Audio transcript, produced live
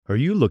Are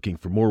you looking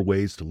for more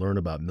ways to learn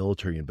about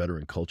military and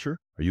veteran culture?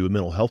 Are you a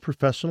mental health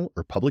professional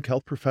or public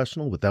health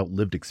professional without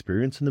lived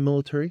experience in the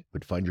military,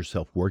 but find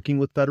yourself working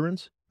with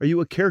veterans? Are you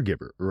a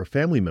caregiver or a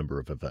family member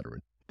of a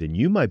veteran? Then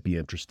you might be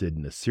interested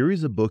in a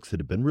series of books that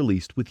have been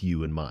released with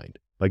you in mind.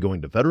 By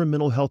going to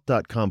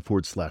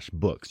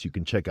veteranmentalhealth.com/books, you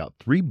can check out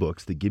 3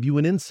 books that give you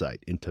an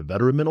insight into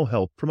veteran mental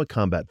health from a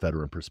combat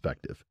veteran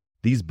perspective.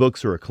 These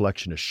books are a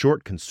collection of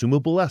short,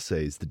 consumable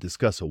essays that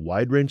discuss a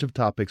wide range of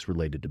topics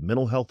related to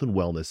mental health and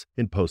wellness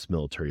in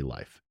post-military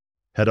life.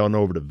 Head on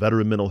over to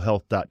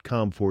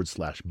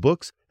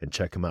veteranmentalhealth.com/books and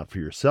check them out for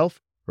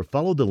yourself, or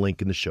follow the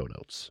link in the show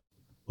notes.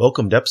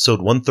 Welcome to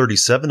episode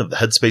 137 of the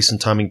Headspace and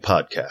Timing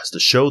Podcast, a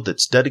show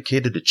that's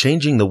dedicated to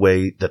changing the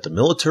way that the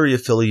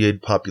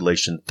military-affiliated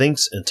population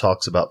thinks and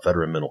talks about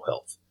veteran mental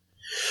health.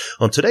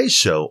 On today's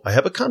show, I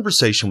have a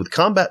conversation with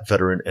combat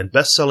veteran and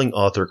best-selling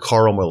author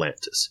Karl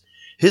Marlantes.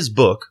 His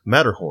book,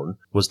 Matterhorn,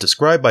 was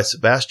described by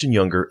Sebastian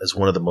Junger as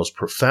one of the most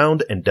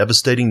profound and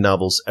devastating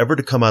novels ever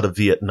to come out of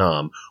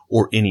Vietnam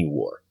or any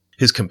war.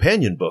 His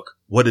companion book,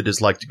 What It Is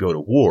Like to Go to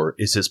War,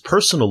 is his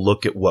personal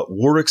look at what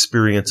war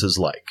experience is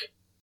like.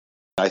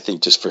 I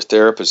think just for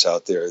therapists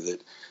out there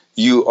that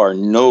you are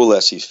no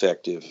less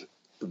effective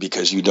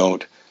because you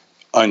don't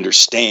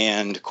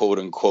understand, quote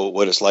unquote,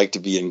 what it's like to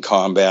be in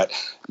combat.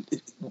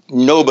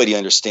 Nobody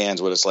understands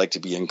what it's like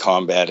to be in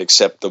combat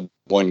except the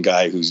one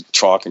guy who's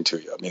talking to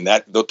you. I mean,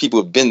 those people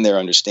who have been there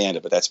understand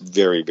it, but that's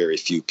very, very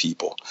few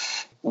people.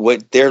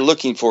 What they're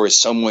looking for is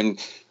someone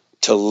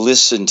to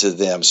listen to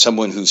them,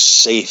 someone who's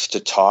safe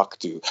to talk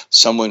to,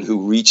 someone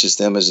who reaches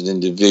them as an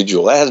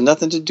individual. That has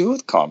nothing to do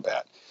with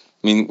combat.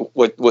 I mean,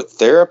 what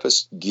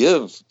therapists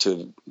give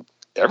to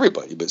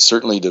everybody, but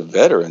certainly to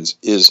veterans,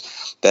 is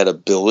that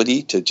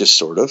ability to just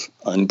sort of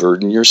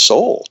unburden your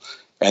soul,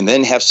 and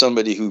then have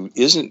somebody who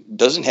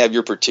doesn't have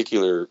your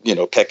particular,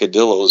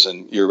 peccadillos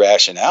and your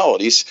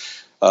rationalities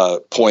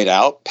point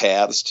out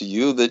paths to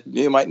you that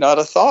you might not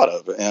have thought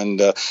of,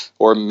 and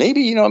or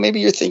maybe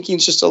your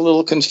thinking's just a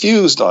little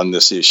confused on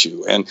this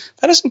issue, and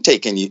that doesn't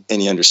take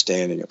any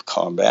understanding of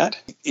combat.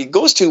 It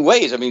goes 2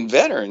 ways. I mean,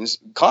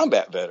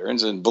 combat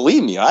veterans, and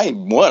believe me,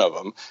 I'm one of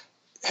them,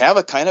 have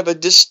a kind of a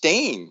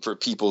disdain for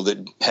people that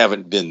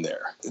haven't been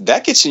there.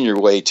 That gets in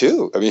your way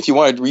too. I mean, if you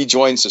want to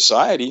rejoin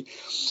society,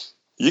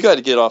 you got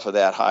to get off of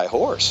that high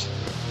horse.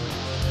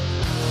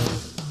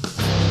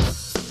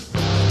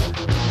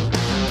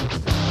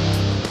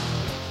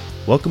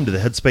 Welcome to the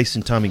Headspace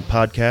and Timing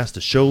Podcast,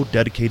 a show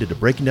dedicated to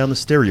breaking down the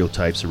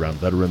stereotypes around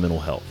veteran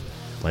mental health.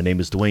 My name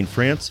is Dwayne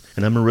France,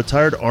 and I'm a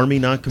retired Army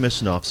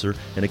non-commissioned officer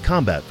and a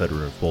combat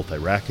veteran of both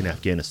Iraq and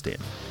Afghanistan.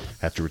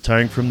 After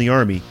retiring from the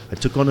Army, I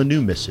took on a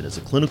new mission as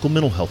a clinical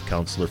mental health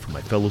counselor for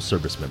my fellow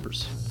service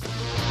members.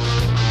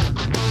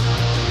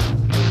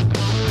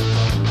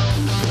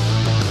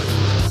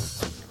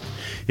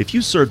 If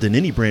you served in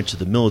any branch of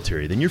the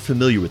military, then you're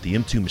familiar with the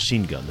M2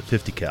 machine gun, the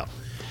 50 cal.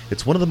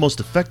 It's one of the most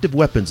effective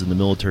weapons in the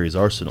military's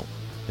arsenal.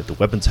 If the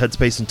weapon's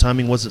headspace and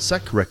timing wasn't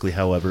set correctly,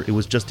 however, it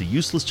was just a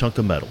useless chunk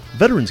of metal.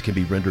 Veterans can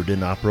be rendered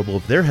inoperable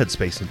if their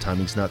headspace and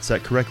timing's not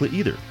set correctly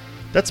either.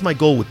 That's my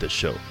goal with this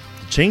show.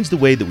 Change the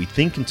way that we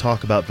think and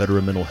talk about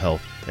veteran mental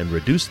health and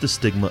reduce the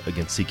stigma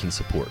against seeking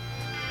support.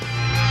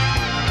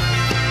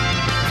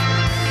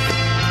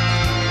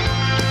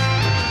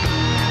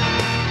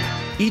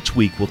 Each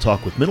week, we'll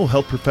talk with mental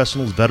health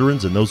professionals,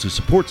 veterans, and those who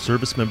support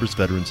service members,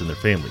 veterans, and their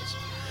families.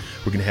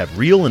 We're going to have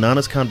real and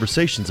honest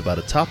conversations about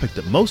a topic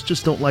that most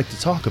just don't like to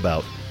talk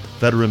about,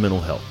 veteran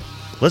mental health.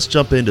 Let's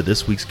jump into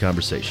this week's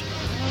conversation.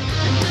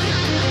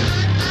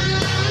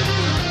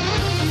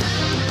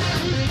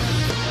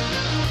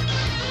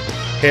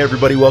 Hey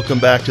everybody, welcome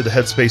back to the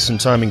Headspace and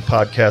Timing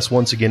Podcast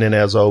once again, and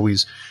as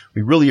always,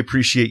 we really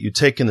appreciate you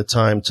taking the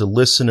time to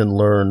listen and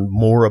learn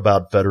more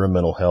about veteran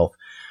mental health.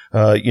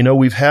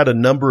 We've had a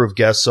number of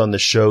guests on the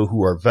show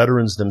who are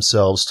veterans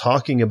themselves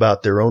talking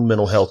about their own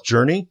mental health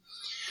journey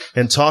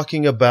and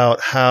talking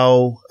about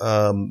how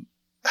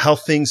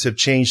things have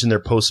changed in their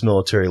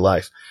post-military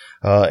life.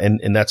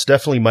 And that's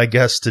definitely my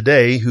guest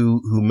today,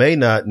 who may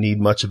not need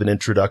much of an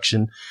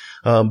introduction.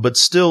 But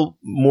still,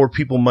 more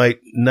people might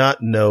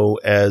not know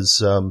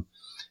as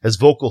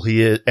vocal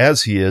he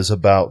is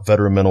about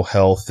veteran mental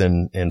health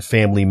and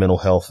family mental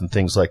health and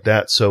things like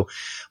that. So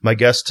my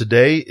guest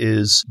today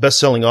is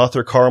best-selling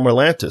author Karl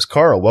Marlantes.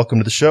 Karl, welcome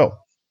to the show.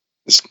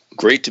 It's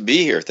great to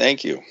be here.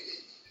 Thank you.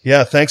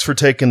 Yeah, thanks for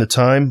taking the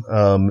time.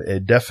 I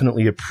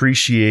definitely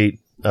appreciate.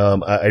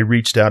 I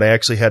reached out. I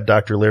actually had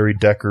Dr. Larry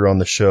Decker on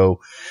the show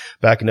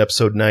back in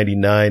episode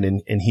 99,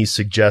 and he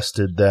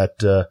suggested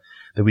that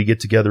we get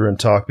together and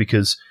talk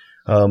because,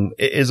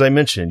 as I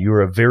mentioned,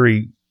 you're a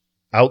very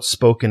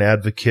outspoken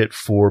advocate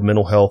for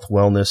mental health,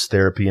 wellness,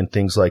 therapy, and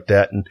things like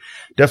that. And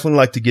definitely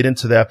like to get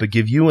into that, but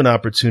give you an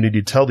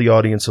opportunity to tell the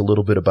audience a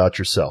little bit about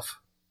yourself.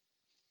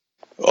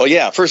 Oh,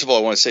 yeah. First of all,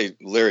 I want to say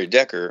Larry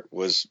Decker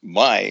was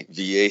my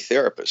VA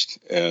therapist,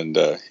 and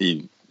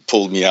he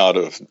pulled me out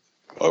of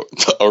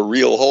a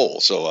real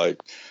hole. So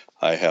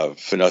I have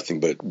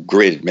nothing but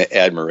great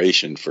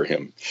admiration for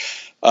him.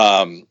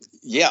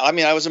 Yeah, I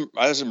mean, I was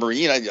a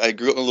Marine. I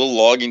grew up in a little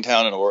logging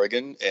town in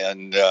Oregon,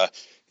 and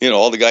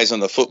all the guys on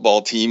the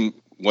football team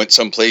went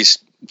someplace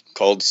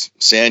called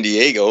San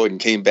Diego and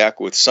came back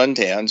with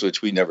suntans,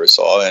 which we never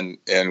saw,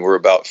 and were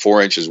about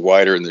 4 inches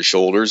wider in the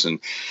shoulders and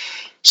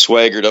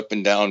swaggered up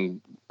and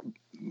down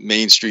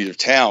Main Street of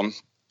town.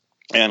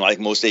 And like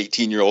most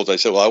 18-year-olds, I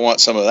said, well, I want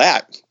some of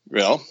that,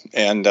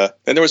 And then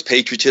there was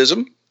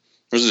patriotism.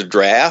 There was a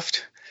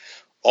draft.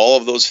 All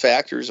of those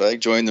factors. I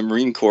joined the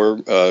Marine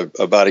Corps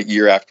about a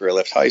year after I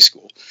left high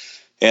school.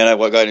 And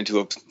I got into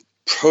a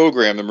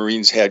program the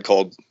Marines had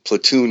called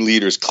Platoon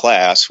Leaders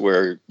Class,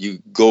 where you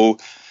go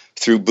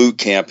through boot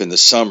camp in the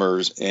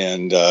summers,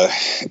 and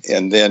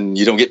then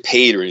you don't get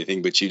paid or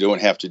anything, but you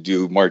don't have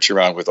to march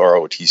around with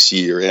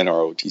ROTC or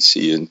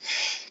NROTC and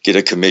get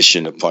a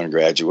commission upon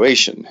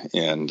graduation.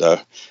 And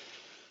I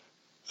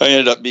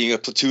ended up being a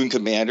platoon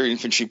commander,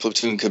 infantry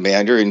platoon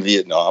commander in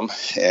Vietnam,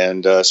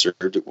 and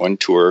served at one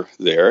tour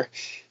there,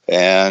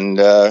 and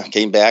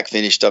came back,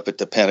 finished up at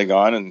the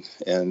Pentagon,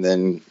 and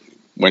then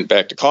went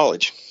back to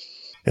college.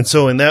 And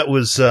so, and that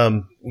was,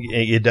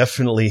 you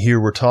definitely here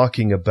we're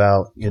talking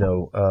about,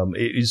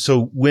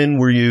 so when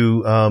were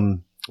you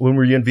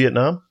in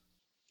Vietnam?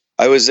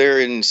 I was there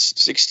in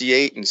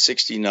 68 and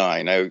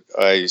 69.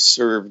 I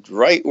served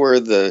right where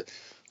the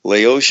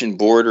Laotian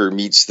border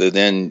meets the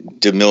then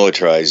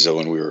demilitarized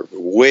zone. We were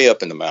way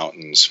up in the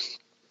mountains,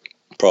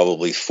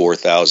 probably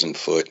 4,000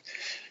 foot.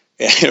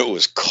 And it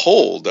was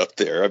cold up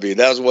there. I mean,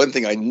 that was one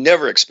thing I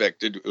never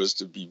expected, was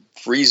to be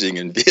freezing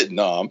in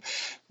Vietnam.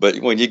 But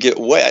when you get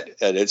wet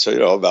and it's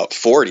about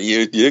 40,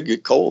 you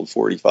get cold,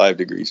 45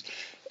 degrees.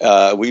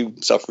 We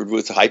suffered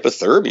with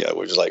hypothermia,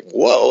 which is like,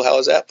 whoa, how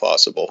is that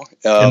possible?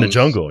 In the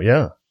jungle,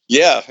 yeah.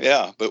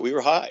 Yeah, but we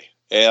were high.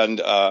 And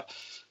I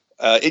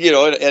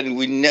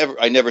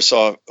never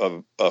saw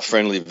a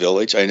friendly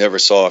village. I never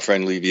saw a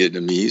friendly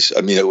Vietnamese.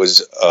 I mean, it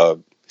was,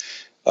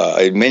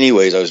 in many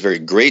ways, I was very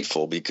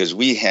grateful because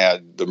we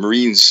had the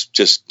Marines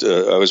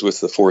I was with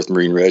the 4th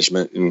Marine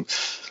Regiment, and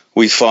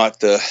we fought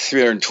the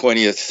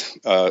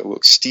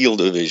 320th Steel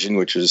Division,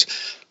 which was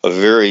a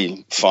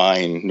very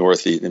fine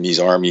North Vietnamese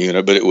Army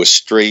unit, but it was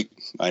straight,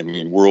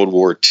 World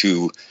War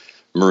II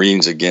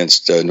Marines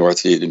against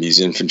North Vietnamese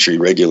infantry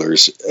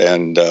regulars.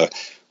 And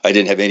I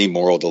didn't have any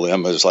moral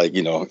dilemmas like,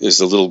 is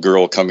the little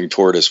girl coming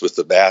toward us with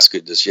the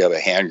basket, does she have a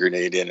hand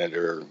grenade in it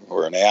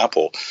or an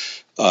apple?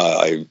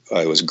 I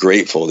was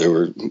grateful.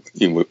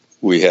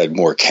 We had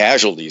more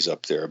casualties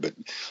up there, but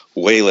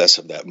way less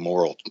of that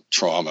moral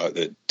trauma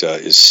that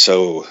is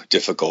so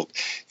difficult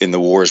in the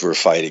wars we're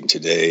fighting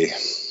today.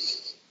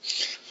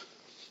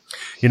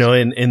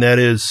 And that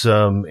is,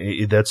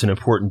 that's an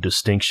important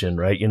distinction,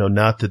 right?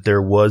 Not that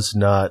there was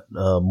not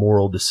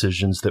moral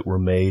decisions that were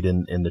made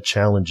and the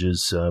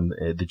challenges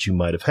that you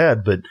might have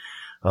had, but,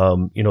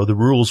 the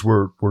rules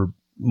were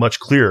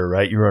much clearer,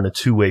 right? You're on a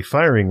two-way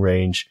firing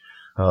range,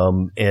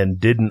 and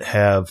didn't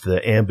have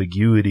the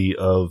ambiguity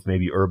of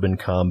maybe urban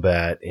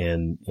combat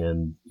and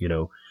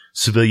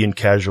civilian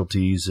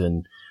casualties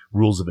and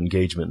rules of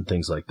engagement and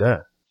things like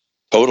that.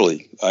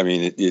 Totally. I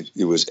mean,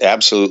 it was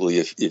absolutely,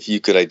 if you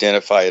could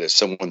identify it as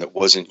someone that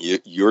wasn't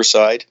your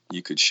side,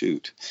 you could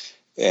shoot.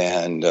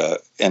 And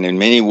in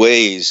many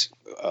ways,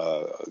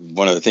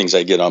 one of the things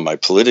I get on my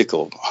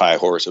political high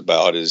horse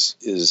about is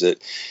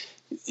that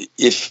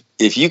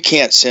if you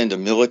can't send a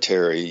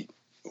military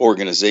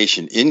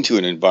organization into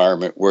an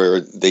environment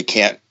where they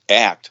can't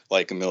act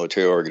like a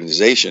military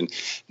organization,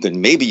 then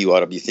maybe you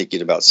ought to be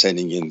thinking about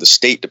sending in the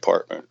State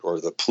Department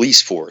or the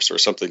police force or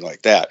something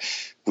like that.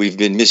 We've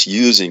been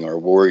misusing our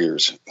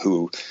warriors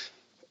who,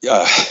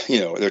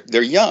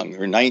 they're young,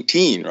 they're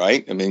 19,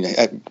 right? I mean,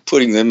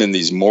 putting them in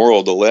these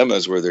moral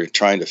dilemmas where they're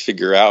trying to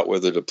figure out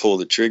whether to pull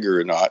the trigger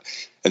or not.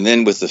 And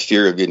then with the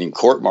fear of getting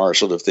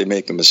court-martialed if they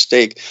make a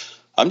mistake,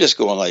 I'm just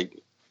going like,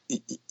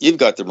 you've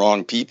got the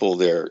wrong people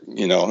there.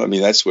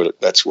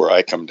 That's where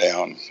I come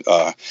down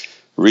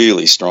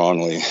really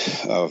strongly.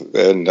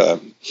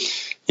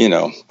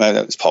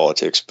 It's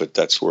politics, but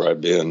that's where I've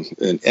been.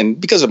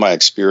 And because of my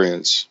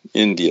experience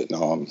in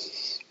Vietnam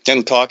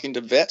and talking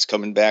to vets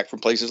coming back from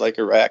places like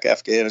Iraq,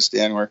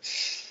 Afghanistan, where,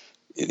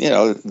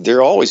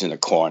 they're always in a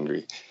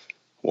quandary.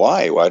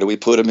 Why? Why do we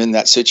put them in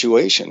that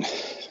situation?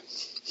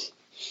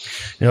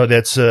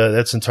 That's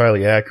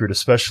entirely accurate,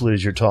 especially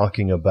as you're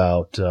talking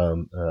about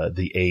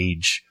the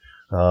age.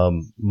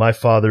 My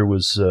father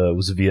was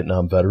a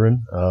Vietnam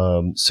veteran.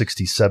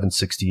 67,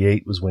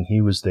 68 was when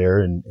he was there,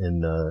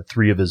 and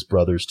three of his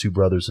brothers, two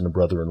brothers and a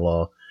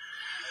brother-in-law,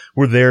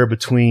 were there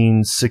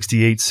between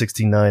 68,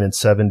 69, and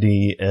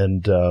 70.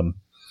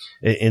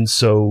 And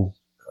so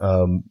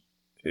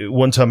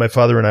one time my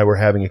father and I were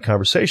having a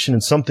conversation,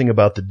 and something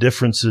about the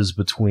differences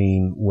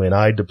between when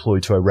I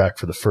deployed to Iraq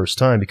for the first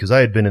time, because I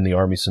had been in the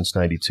Army since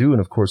 92.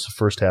 And of course, the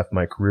first half of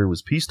my career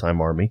was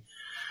peacetime Army.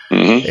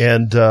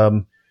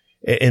 Mm-hmm.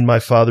 And my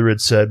father had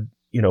said,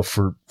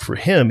 for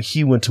him,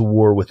 he went to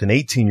war with an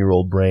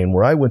 18-year-old brain,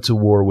 where I went to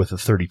war with a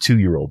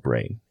 32-year-old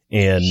brain.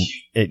 And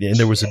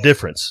there was a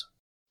difference.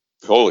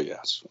 Oh,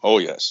 yes.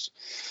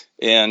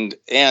 and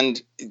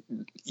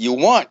you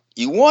want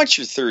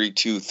your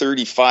 32,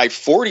 35,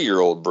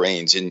 40-year-old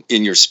brains in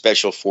your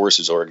special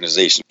forces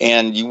organization,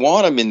 and you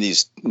want them in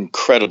these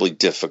incredibly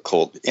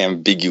difficult,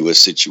 ambiguous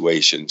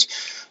situations.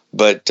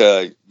 But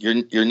your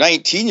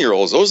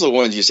 19-year-olds, those are the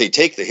ones you say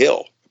take the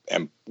hill.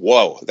 And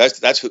whoa,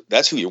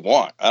 that's who you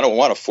want. I don't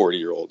want a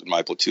 40-year-old in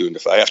my platoon.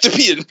 If I have to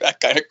be in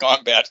that kind of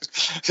combat,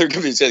 they're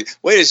going to be saying,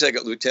 "Wait a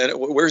second, Lieutenant,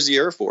 where's the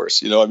Air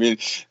Force?"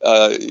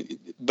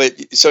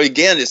 But so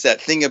again, it's that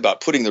thing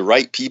about putting the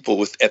right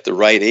people at the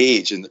right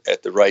age and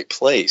at the right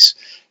place.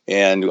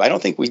 And I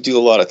don't think we do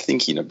a lot of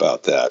thinking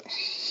about that.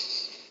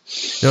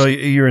 No,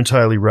 you're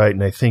entirely right.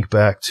 And I think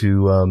back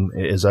to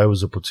as I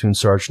was a platoon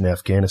sergeant in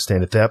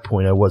Afghanistan. At that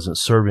point, I wasn't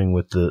serving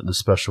with the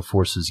Special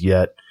Forces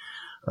yet.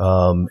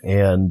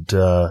 And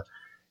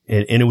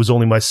it was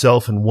only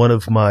myself and one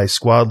of my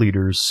squad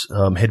leaders,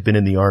 had been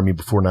in the Army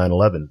before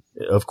 9/11.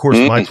 Of course,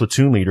 my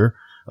platoon leader,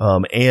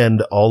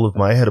 and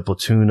I had a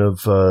platoon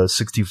of,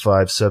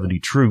 65, 70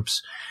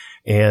 troops,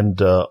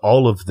 and,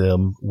 all of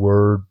them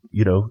were,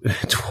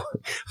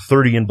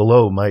 30 and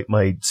below.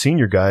 My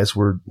senior guys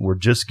were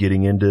just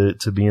getting into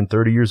being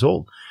 30 years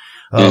old.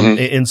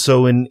 And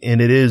so, and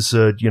it is,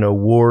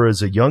 war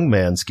is a young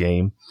man's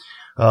game.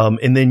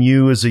 And then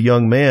you as a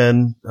young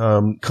man,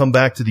 come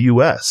back to the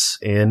U.S.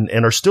 and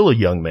are still a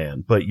young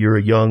man, but you're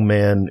a young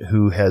man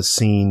who has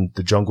seen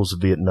the jungles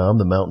of Vietnam,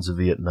 the mountains of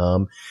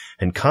Vietnam,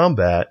 and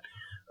combat.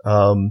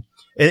 And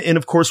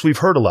of course, we've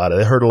heard a lot.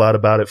 I heard a lot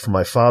about it from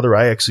my father.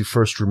 I actually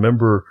first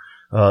remember,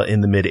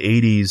 in the mid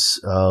 80s,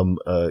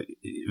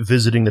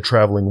 visiting the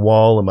Traveling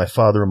Wall, and my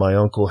father and my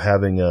uncle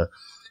having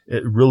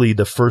really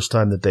the first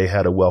time that they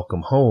had a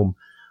welcome home.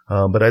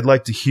 But I'd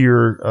like to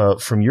hear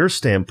from your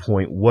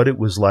standpoint what it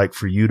was like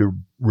for you to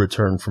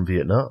return from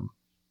Vietnam.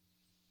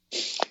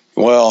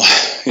 Well,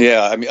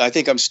 yeah, I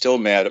think I'm still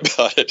mad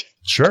about it.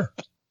 Sure.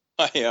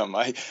 I am.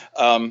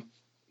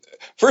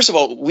 First of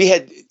all, we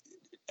had,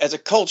 as a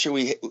culture,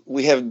 we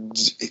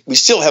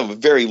still have a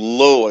very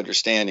low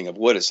understanding of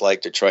what it's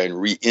like to try and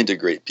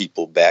reintegrate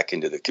people back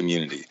into the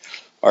community.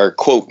 Our,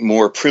 quote,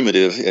 more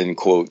primitive, end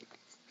quote,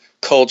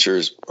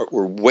 cultures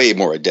were way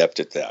more adept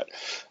at that.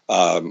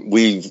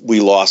 We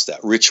lost that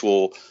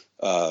ritual,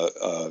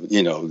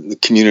 the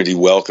community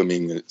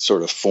welcoming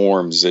sort of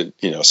forms that,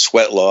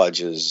 sweat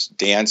lodges,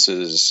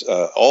 dances,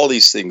 all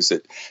these things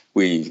that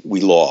we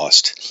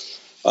lost.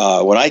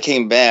 When I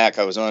came back,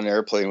 I was on an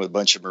airplane with a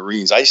bunch of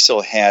Marines. I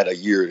still had a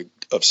year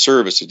of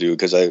service to do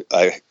because I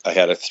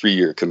had a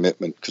 3-year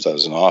commitment because I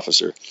was an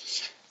officer.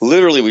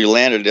 Literally, we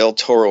landed at El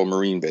Toro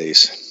Marine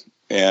Base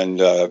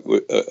and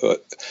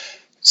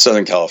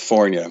Southern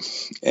California,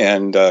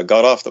 and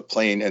got off the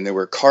plane, and there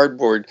were card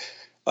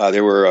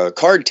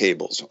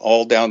tables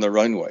all down the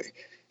runway,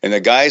 and the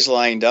guys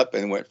lined up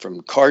and went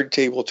from card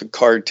table to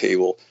card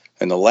table,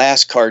 and the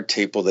last card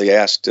table they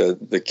asked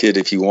the kid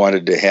if he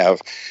wanted to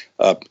have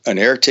an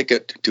air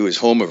ticket to his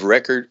home of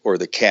record or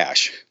the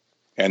cash,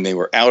 and they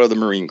were out of the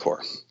Marine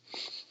Corps,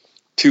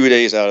 2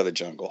 days out of the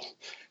jungle.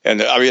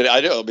 And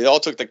I know they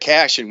all took the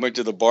cash and went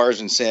to the bars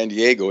in San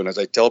Diego, and as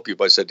I tell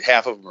people, I said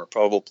half of them are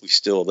probably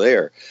still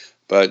there.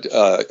 But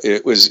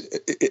it was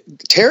a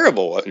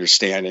terrible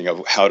understanding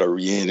of how to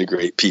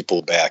reintegrate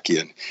people back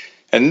in.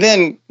 And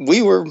then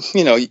we were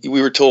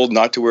told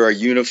not to wear our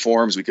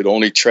uniforms. We could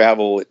only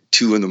travel at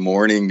 2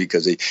 a.m.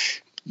 because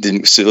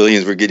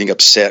civilians were getting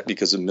upset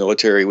because the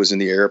military was in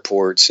the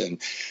airports. And,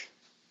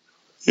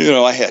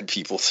 I had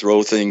people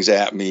throw things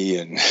at me,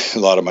 and a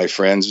lot of my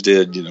friends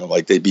did,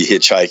 like they'd be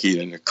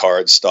hitchhiking and a car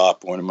had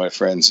stopped. One of my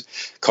friends'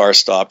 car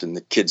stopped and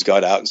the kids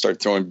got out and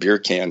started throwing beer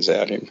cans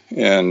at him.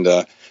 And,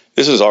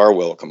 this is our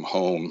welcome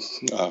home.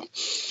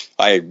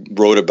 I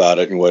wrote about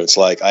it and what it's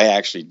like. I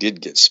actually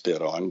did get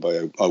spit on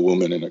by a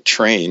woman in a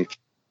train,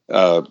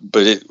 but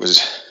it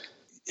was.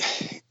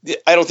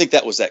 I don't think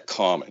that was that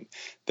common.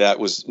 That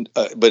was,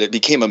 but it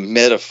became a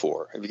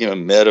metaphor. It became a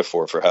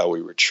metaphor for how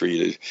we were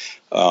treated,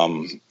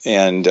 and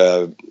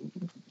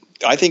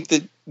I think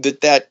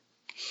that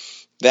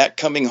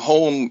coming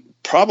home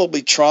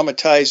probably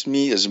traumatized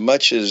me as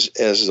much as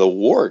the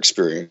war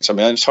experience.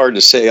 It's hard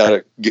to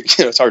say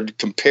it's hard to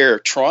compare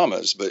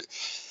traumas, but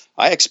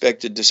I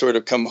expected to sort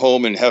of come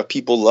home and have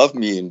people love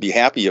me and be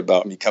happy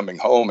about me coming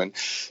home. And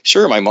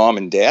sure, my mom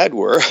and dad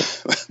were,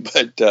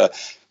 but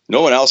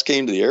no one else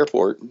came to the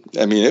airport.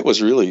 It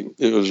was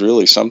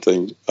really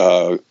something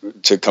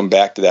to come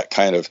back to that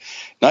kind of,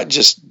 not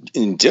just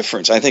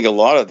indifference. I think a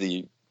lot of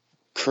the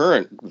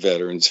current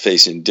veterans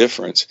face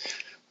indifference,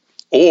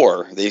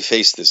 or they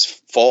face this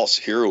false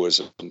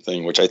heroism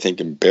thing, which I think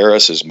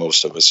embarrasses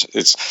most of us.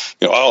 It's,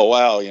 oh,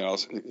 wow,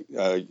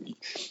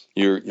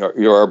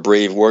 you're our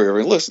brave warrior.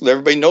 And listen,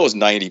 everybody knows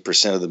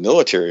 90% of the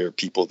military are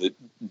people that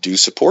do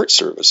support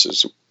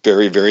services.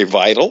 Very, very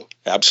vital,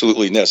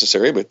 absolutely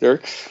necessary, but they're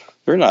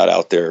not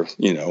out there,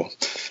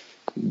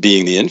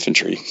 being the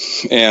infantry.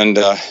 And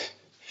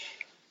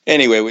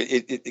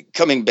anyway,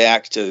 coming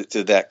back to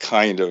that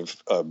kind of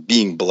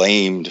being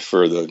blamed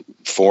for the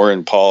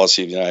foreign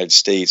policy of the United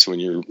States when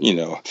you're,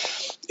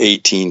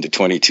 18 to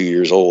 22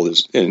 years old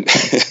and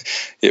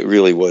it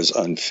really was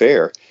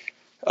unfair.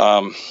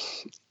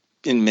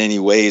 In many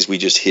ways, we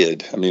just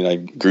hid. I mean, I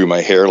grew my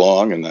hair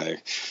long and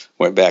I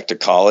went back to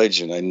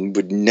college, and I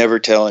would never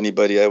tell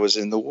anybody I was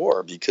in the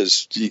war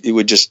because it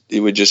would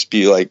just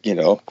be like, I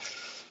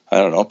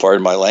don't know,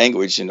 pardon my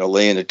language,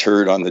 laying a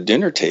turd on the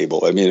dinner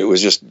table. I mean, it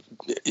was just,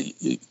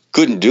 you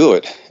couldn't do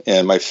it.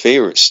 And my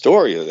favorite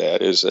story of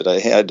that is that I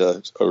had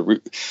we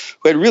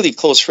had really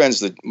close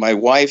friends, that my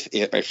wife,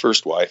 my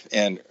first wife,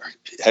 and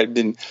had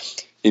been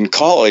in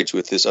college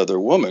with this other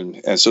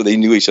woman. And so they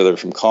knew each other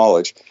from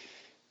college.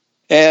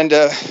 And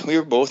we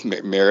were both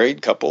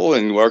married couple,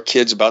 and our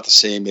kids about the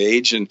same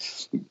age. And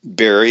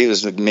Barry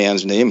was the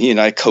man's name. He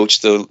and I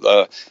coached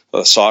the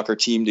soccer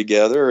team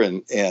together,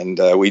 and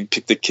we'd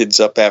pick the kids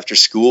up after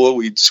school.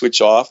 We'd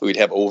switch off. We'd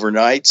have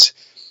overnights.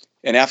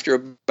 And after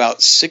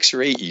about 6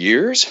 or 8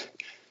 years,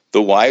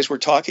 the wives were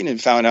talking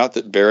and found out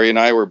that Barry and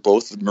I were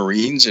both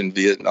Marines in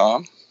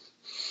Vietnam.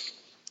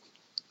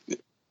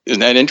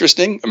 Isn't that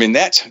interesting? I mean,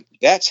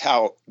 that's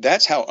how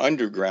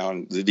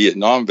underground the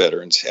Vietnam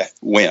veterans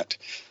went,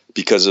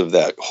 because of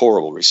that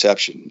horrible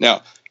reception.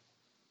 Now,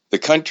 the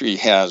country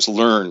has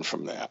learned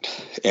from that.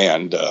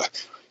 And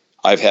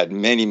I've had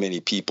many,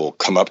 many people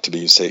come up to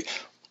me and say,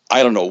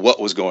 I don't know what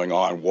was going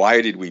on.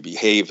 Why did we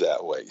behave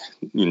that way,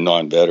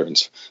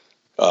 non-veterans?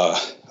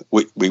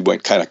 We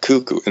went kind of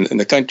cuckoo, and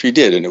the country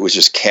did. And it was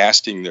just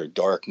casting their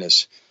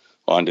darkness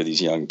onto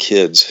these young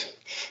kids.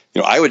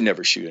 I would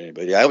never shoot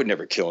anybody. I would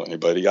never kill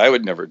anybody. I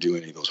would never do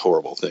any of those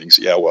horrible things.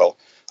 Yeah, well,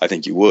 I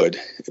think you would.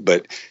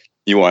 But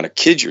you want to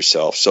kid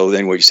yourself. So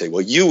then what you say,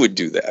 well, you would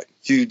do that.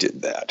 You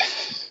did that.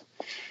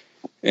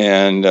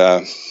 And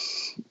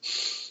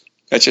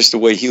that's just the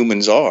way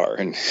humans are.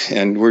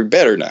 And we're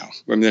better now.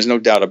 I mean, there's no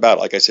doubt about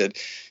it. Like I said,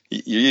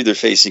 you're either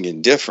facing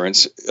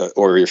indifference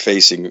or you're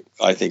facing,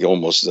 I think,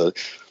 almost I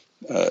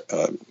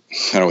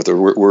don't know what the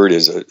word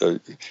is,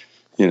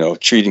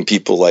 treating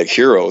people like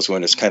heroes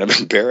when it's kind of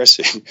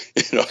embarrassing,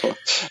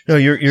 No,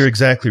 you're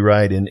exactly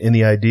right. And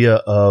the idea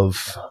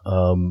of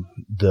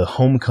the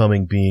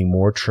homecoming being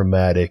more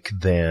traumatic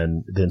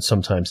than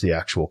sometimes the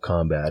actual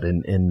combat.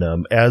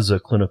 And as a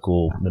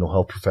clinical mental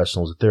health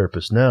professional, as a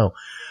therapist now,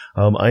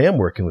 I am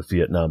working with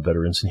Vietnam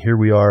veterans, and here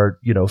we are,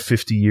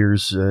 50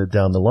 years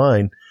down the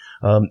line.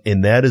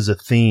 And that is a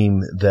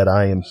theme that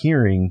I am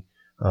hearing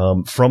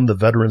from the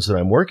veterans that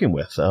I'm working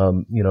with.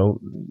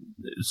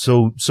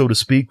 So to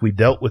speak, we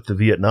dealt with the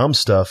Vietnam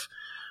stuff,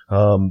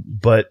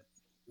 but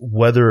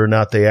whether or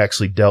not they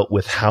actually dealt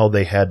with how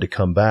they had to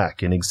come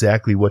back, and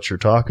exactly what you're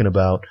talking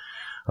about,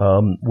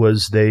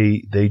 was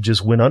they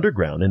just went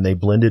underground and they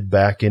blended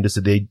back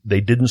into, they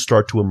didn't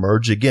start to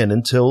emerge again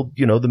until,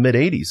 the mid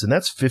 80s. And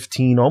that's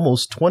 15,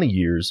 almost 20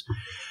 years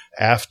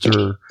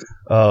after,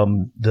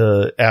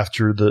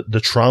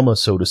 the trauma,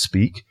 so to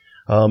speak.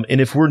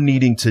 And if we're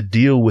needing to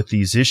deal with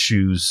these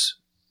issues,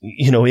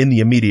 in the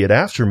immediate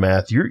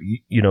aftermath,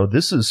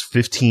 this is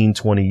 15,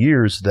 20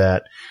 years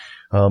that,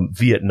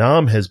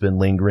 Vietnam has been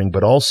lingering,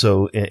 but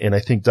also, and I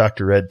think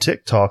Dr. Ed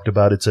Tick talked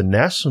about, it's a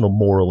national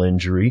moral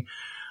injury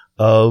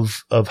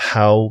of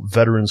how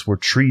veterans were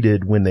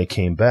treated when they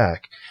came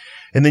back.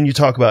 And then you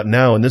talk about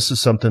now, and this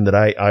is something that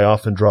I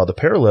often draw the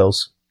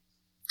parallels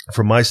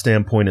from my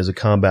standpoint as a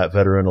combat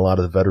veteran. A lot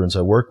of the veterans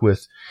I work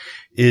with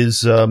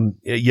is,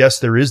 yes,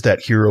 there is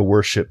that hero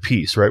worship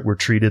piece, right? We're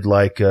treated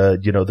like,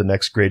 the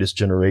next greatest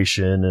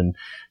generation,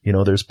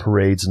 and, there's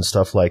parades and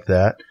stuff like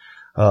that.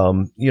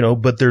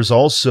 But there's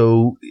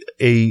also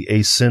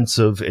a sense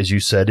of, as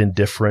you said,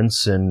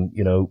 indifference and,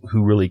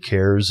 who really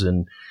cares,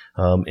 and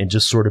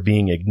just sort of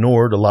being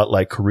ignored, a lot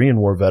like Korean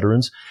War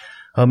veterans.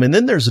 And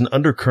then there's an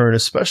undercurrent,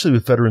 especially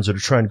with veterans that are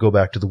trying to go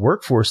back to the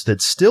workforce,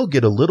 that still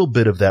get a little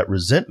bit of that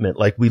resentment.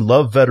 Like, we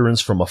love veterans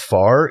from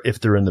afar if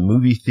they're in the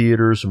movie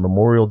theaters or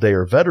Memorial Day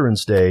or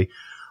Veterans Day,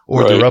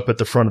 or they're up at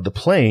the front of the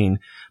plane.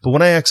 But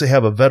when I actually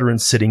have a veteran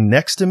sitting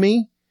next to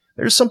me,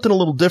 there's something a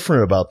little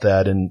different about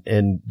that.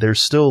 And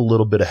there's still a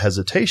little bit of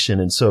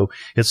hesitation. And so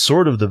it's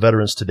sort of, the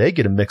veterans today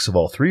get a mix of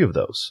all three of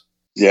those.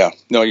 Yeah,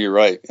 no, you're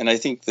right. And I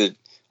think that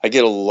I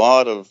get a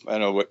lot of, I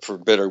don't know what, for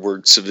better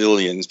word,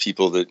 civilians,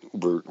 people that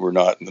were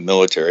not in the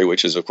military,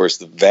 which is, of course,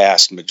 the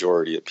vast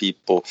majority of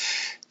people.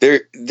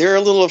 They're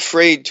a little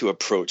afraid to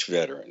approach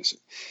veterans.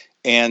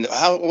 And they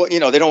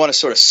don't want to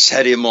sort of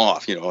set him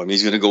off, he's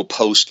going to go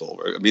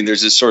postal.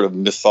 There's this sort of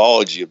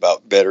mythology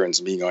about veterans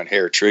being on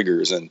hair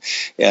triggers, and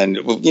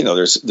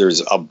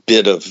there's a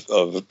bit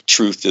of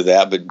truth to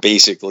that, but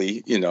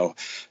basically,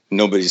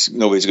 nobody's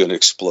going to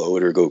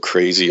explode or go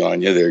crazy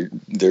on you.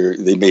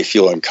 They may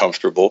feel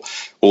uncomfortable.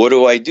 Well, what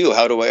do I do?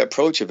 How do I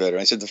approach a veteran?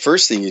 I said, the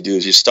first thing you do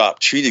is you stop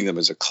treating them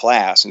as a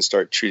class and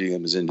start treating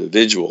them as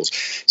individuals.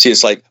 See,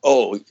 it's like,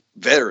 oh,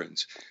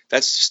 veterans.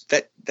 That's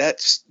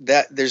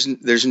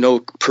there's no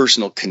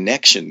personal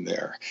connection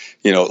there.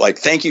 Like,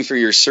 thank you for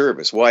your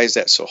service. Why is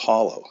that so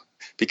hollow?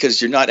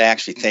 because you're not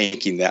actually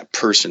thanking that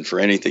person for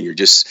anything. You're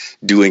just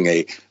doing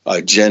a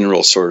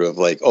general sort of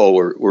like, oh,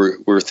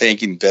 we're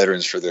thanking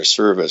veterans for their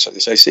service.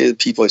 As I say to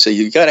people, I say,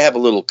 you got to have a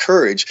little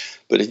courage,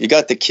 but if you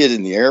got the kid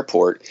in the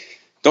airport,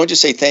 don't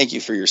just say thank you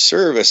for your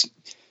service.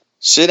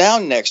 Sit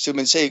down next to him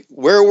and say,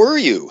 where were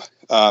you?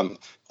 Oh,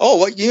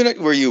 what unit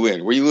were you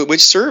in?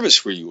 Which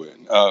service were you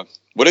in?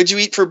 What did you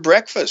eat for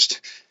breakfast?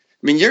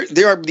 I mean,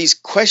 there are these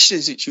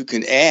questions that you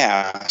can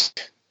ask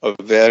a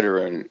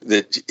veteran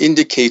that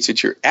indicates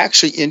that you're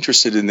actually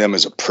interested in them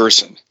as a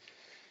person.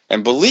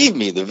 And believe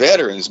me, the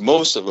veterans,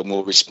 most of them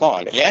will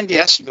respond. And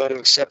yes, you got to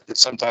accept that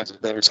sometimes the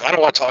veterans, I don't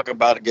want to talk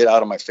about it, get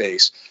out of my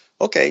face.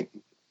 Okay.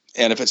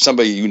 And if it's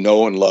somebody you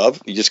know and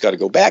love, you just got to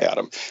go back at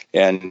them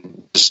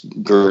and just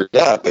gird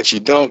up. If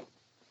you don't,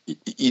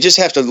 you just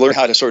have to learn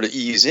how to sort of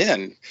ease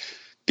in,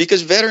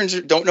 because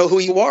veterans don't know who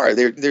you are.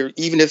 They're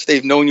even if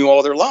they've known you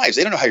all their lives,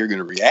 they don't know how you're going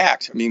to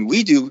react. I mean,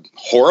 we do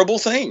horrible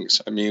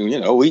things. I mean,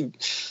 we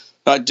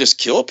not just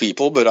kill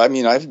people, but I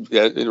mean, I've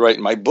write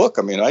in my book.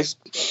 I mean,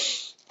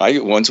 I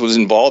once was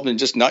involved in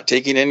just not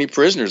taking any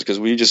prisoners because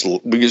we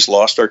just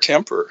lost our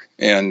temper,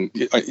 and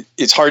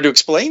it's hard to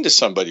explain to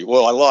somebody.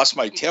 Well, I lost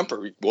my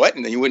temper. What?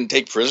 And then you wouldn't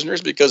take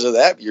prisoners because of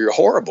that? You're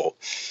horrible.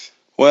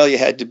 Well, you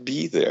had to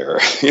be there,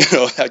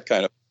 that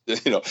kind of.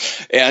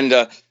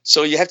 And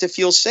so you have to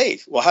feel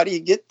safe. Well, how do you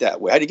get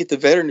that way? How do you get the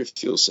veteran to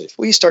feel safe?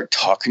 Well, you start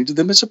talking to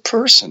them as a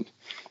person,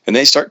 and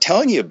they start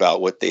telling you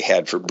about what they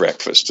had for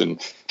breakfast and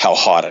how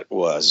hot it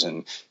was,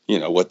 and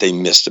what they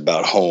missed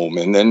about home.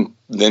 And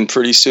then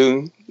pretty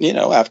soon,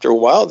 after a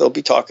while, they'll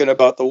be talking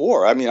about the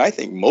war. I mean, I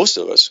think most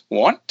of us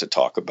want to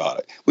talk about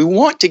it. We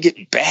want to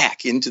get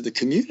back into the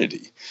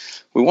community.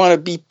 We want to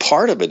be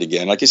part of it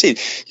again. Like I said,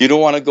 you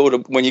don't want to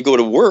when you go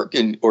to work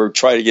or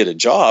try to get a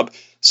job,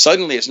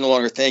 suddenly it's no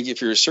longer thank you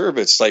for your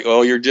service. It's like,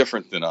 oh, you're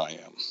different than I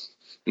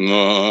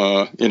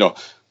am.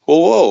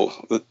 Whoa.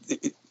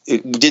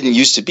 It didn't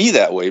used to be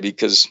that way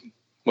because,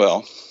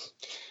 well,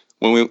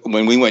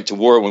 when we went to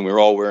war, when we were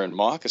all wearing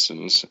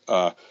moccasins,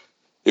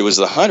 it was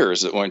the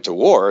hunters that went to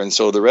war, and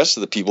so the rest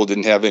of the people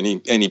didn't have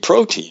any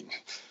protein.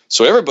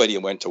 So everybody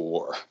went to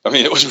war. I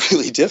mean, it was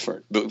really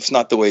different, but it's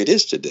not the way it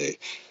is today.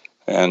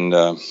 And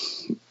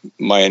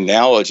my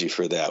analogy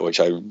for that, which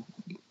I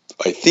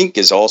think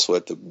is also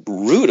at the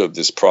root of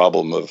this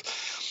problem of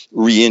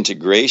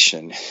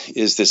reintegration,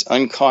 is this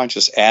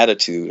unconscious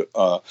attitude,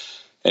 and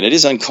it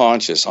is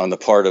unconscious on the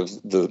part of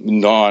the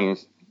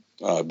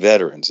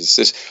non-veterans. It's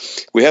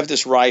this: we have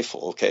this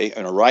rifle, okay,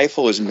 and a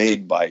rifle is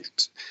made by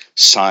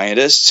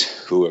scientists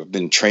who have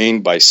been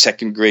trained by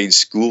second-grade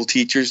school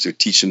teachers to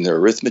teach them their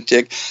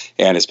arithmetic,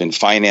 and it's been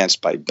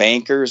financed by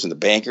bankers, and the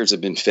bankers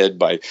have been fed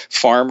by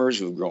farmers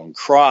who've grown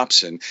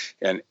crops, and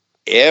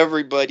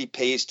everybody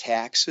pays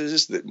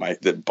taxes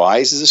that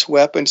buys this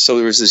weapon. So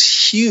there's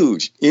this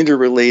huge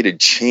interrelated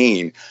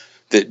chain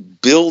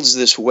that builds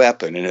this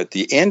weapon, and at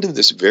the end of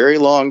this very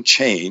long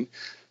chain,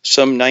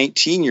 some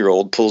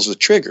 19-year-old pulls the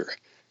trigger,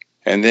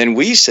 and then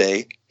we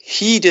say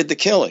he did the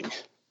killing.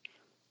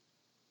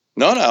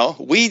 No,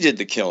 we did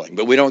the killing,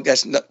 but we don't.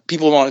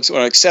 People want to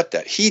accept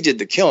that he did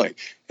the killing,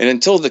 and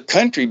until the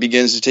country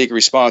begins to take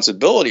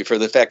responsibility for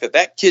the fact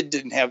that kid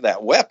didn't have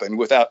that weapon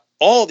without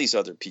all these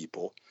other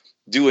people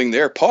doing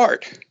their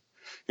part,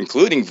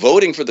 including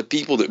voting for the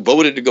people that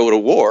voted to go to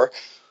war.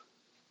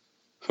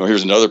 Well,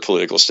 here's another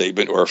political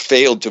statement: or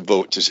failed to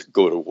vote to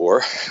go to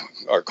war.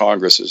 Our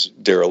Congress's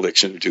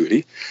dereliction of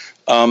duty.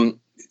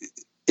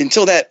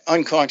 Until that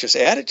unconscious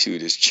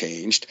attitude is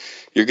changed,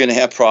 you're going to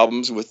have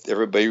problems with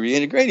everybody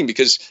reintegrating,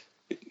 because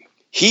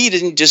he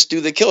didn't just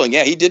do the killing.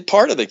 Yeah, he did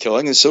part of the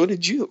killing, and so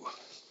did you.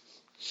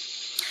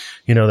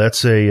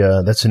 That's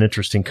an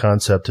interesting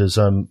concept. As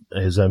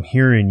I'm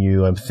hearing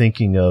you, I'm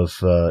thinking of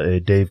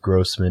Dave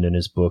Grossman and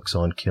his books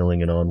on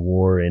killing and on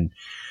war, and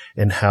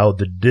how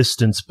the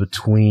distance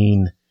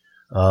between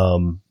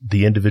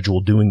the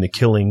individual doing the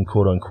killing,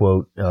 quote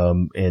unquote,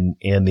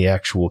 and the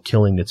actual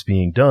killing that's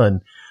being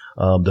done.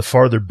 The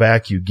farther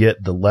back you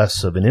get, the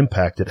less of an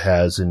impact it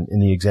has. And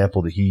the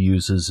example that he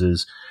uses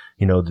is,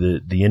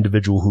 the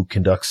individual who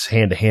conducts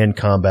hand-to-hand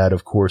combat,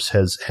 of course,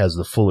 has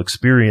the full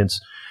experience.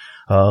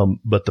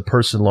 But the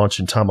person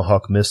launching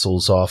Tomahawk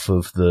missiles off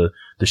of the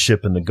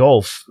ship in the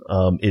Gulf,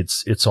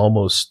 it's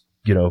almost,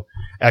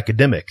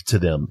 academic to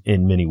them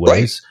in many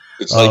ways.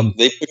 Right. It's like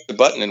they pushed the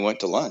button and went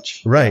to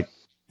lunch. Right.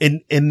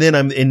 And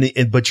then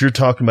but you're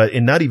talking about,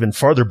 and not even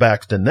farther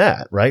back than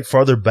that, right?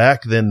 Farther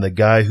back than the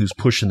guy who's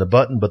pushing the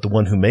button, but the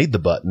one who made the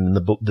button,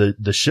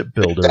 the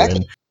shipbuilder.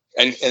 Exactly.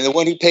 And the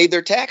one who paid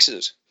their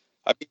taxes.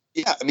 I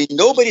mean,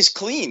 nobody's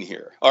clean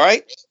here. All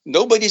right.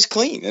 Nobody's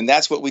clean. And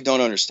that's what we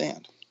don't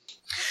understand.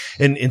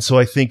 And so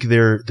I think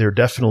there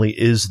definitely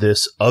is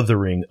this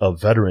othering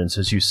of veterans.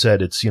 As you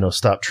said, it's,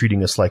 stop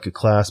treating us like a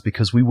class,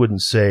 because we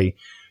wouldn't say,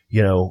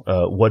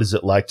 what is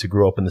it like to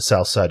grow up in the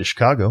South Side of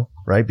Chicago,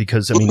 right?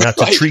 Because not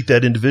to treat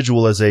that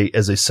individual as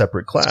a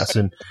separate class.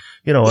 And,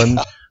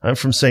 I'm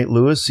from St.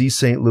 Louis, East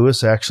St.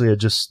 Louis. Actually, I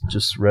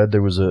just read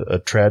there was a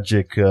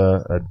tragic,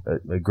 a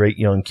great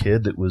young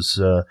kid that was,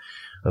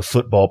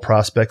 football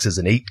prospects as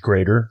an 8th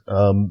grader,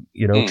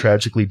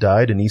 tragically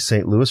died in East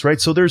St. Louis,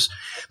 right? So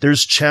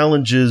there's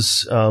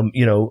challenges, on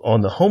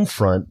the home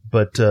front,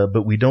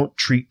 but we don't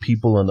treat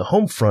people on the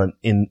home front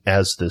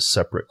as this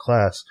separate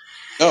class.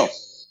 No.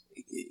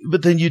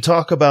 But then you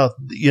talk about,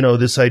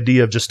 this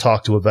idea of just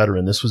talk to a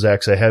veteran. This was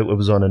actually, it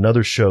was on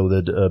another show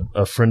that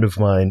a friend of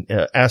mine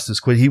asked this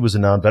question. He was a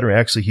non-veteran.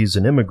 Actually, he's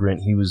an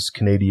immigrant. He was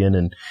Canadian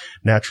and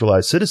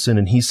naturalized citizen.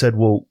 And he said,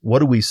 well, what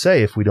do we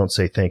say if we don't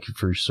say thank you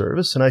for your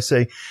service? And I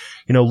say,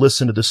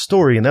 listen to the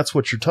story. And that's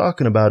what you're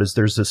talking about is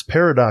there's this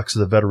paradox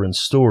of the veteran's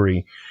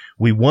story.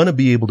 We want to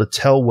be able to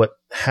tell what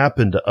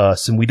happened to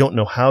us and we don't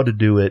know how to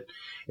do it.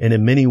 And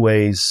in many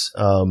ways,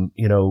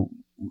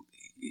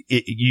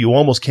 you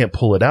almost can't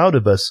pull it out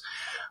of us.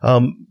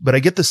 But I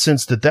get the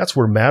sense that that's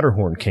where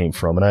Matterhorn came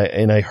from.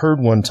 And I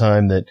heard one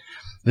time that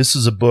this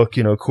is a book,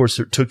 of course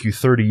it took you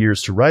 30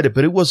 years to write it,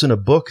 but it wasn't a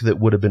book that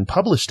would have been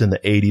published in the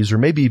 80s or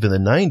maybe even the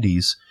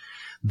 90s,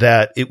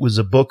 that it was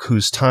a book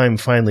whose time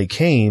finally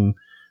came,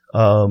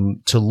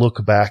 to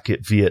look back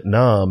at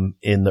Vietnam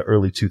in the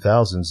early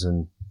 2000s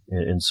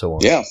and so on.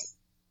 Yeah.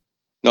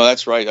 No,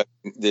 that's right. I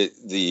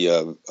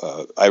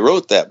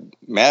wrote that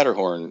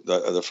Matterhorn.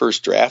 The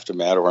first draft of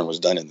Matterhorn was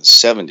done in the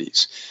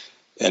 70s,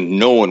 and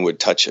no one would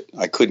touch it.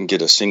 I couldn't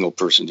get a single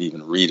person to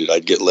even read it.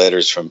 I'd get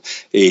letters from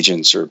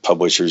agents or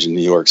publishers in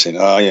New York saying,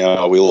 "Oh,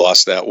 yeah, we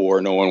lost that war.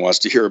 No one wants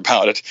to hear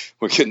about it.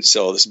 We couldn't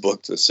sell this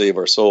book to save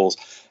our souls."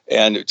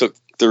 And it took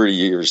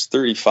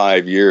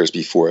 35 years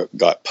before it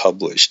got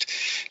published.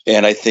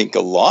 And I think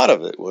a lot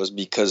of it was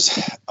because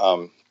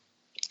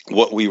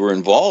what we were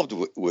involved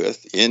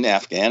with in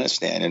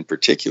Afghanistan in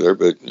particular,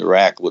 but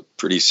Iraq looked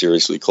pretty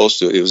seriously close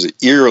to it. It was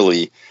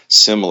eerily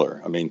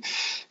similar. I mean,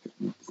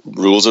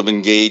 rules of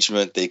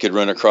engagement, they could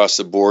run across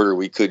the border.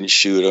 We couldn't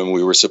shoot them.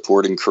 We were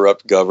supporting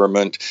corrupt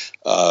government.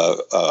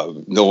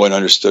 No one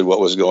understood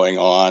what was going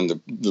on.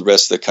 The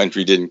rest of the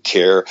country didn't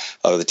care.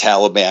 The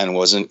Taliban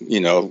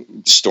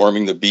wasn't,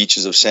 storming the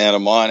beaches of Santa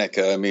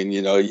Monica. I mean,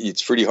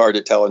 it's pretty hard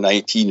to tell a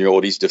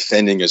 19-year-old he's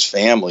defending his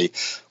family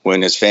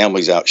when his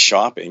family's out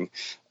shopping.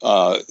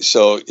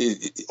 So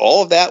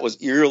all of that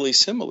was eerily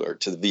similar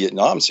to the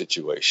Vietnam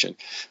situation.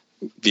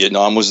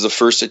 Vietnam was the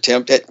first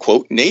attempt at,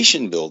 quote,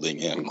 nation building,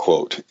 end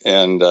quote.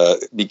 And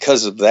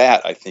because of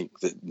that, I think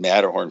that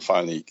Matterhorn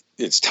finally,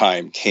 its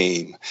time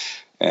came.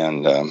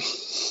 And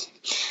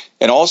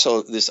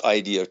also this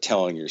idea of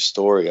telling your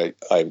story.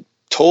 I've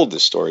told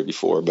this story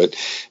before, but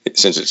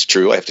since it's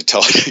true, I have to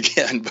tell it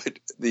again. But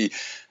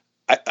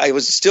I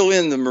was still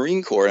in the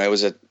Marine Corps, and I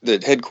was at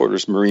the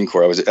headquarters Marine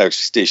Corps. I was actually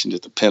stationed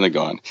at the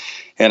Pentagon,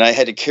 and I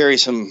had to carry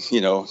some,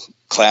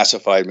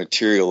 classified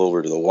material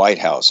over to the White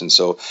House. And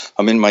so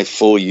I'm in my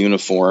full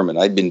uniform, and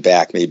I'd been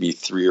back maybe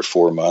 3 or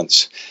 4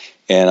 months,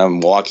 and I'm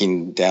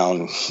walking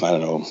down,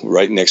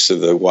 right next to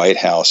the White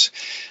House,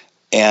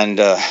 and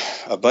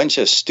a bunch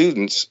of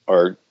students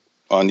are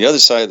on the other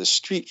side of the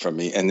street from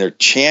me, and they're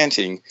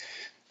chanting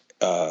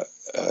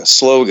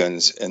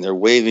slogans, and they're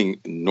waving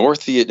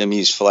North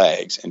Vietnamese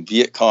flags and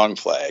Viet Cong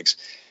flags,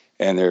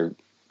 and they're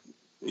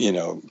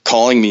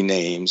calling me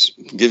names,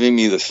 giving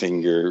me the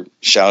finger,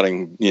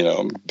 shouting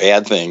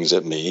bad things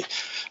at me.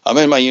 I'm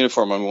in my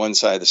uniform on one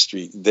side of the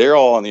street, they're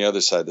all on the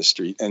other side of the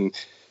street, and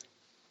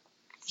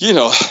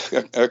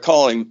are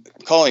calling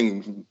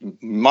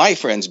my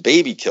friends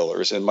baby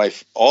killers, and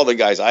all the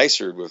guys I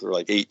served with were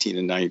like 18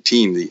 and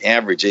 19. The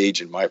average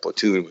age in my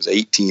platoon was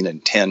 18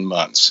 and 10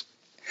 months.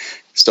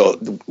 So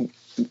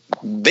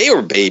they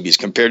were babies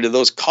compared to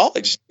those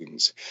college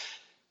students.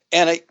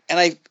 And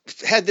I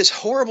had this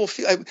horrible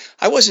feeling.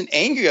 I wasn't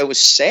angry. I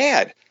was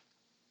sad.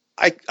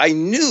 I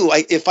knew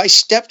if I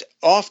stepped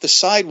off the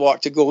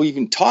sidewalk to go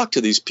even talk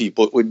to these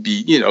people, it would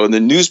be, in the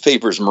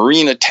newspapers,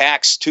 Marine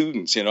attack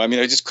students. I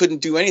just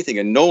couldn't do anything,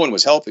 and no one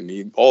was helping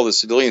me. All the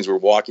civilians were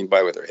walking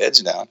by with their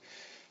heads down.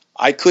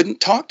 I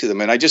couldn't talk to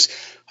them, and I just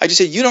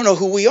said, "You don't know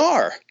who we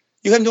are.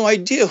 You have no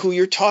idea who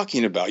you're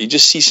talking about. You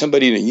just see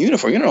somebody in a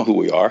uniform. You don't know who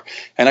we are."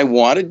 And I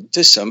wanted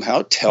to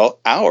somehow tell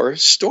our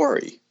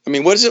story. I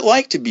mean, what is it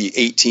like to be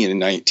 18 and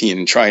 19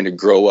 and trying to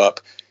grow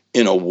up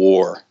in a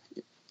war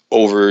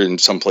over in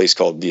some place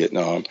called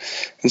Vietnam?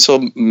 And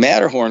so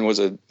Matterhorn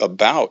was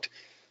about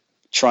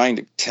trying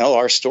to tell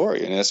our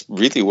story, and that's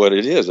really what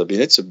it is. I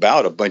mean, it's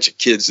about a bunch of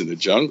kids in the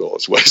jungle.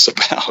 It's what it's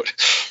about.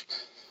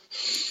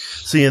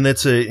 See, and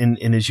that's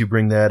and as you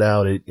bring that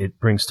out, it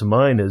brings to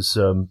mind as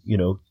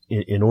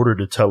in order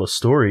to tell a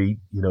story,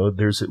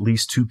 there's at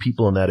least 2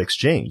 people in that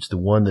exchange: the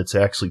one that's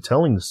actually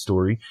telling the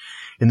story,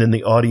 and then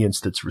the audience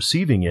that's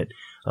receiving it.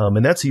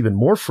 And that's even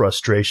more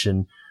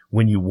frustration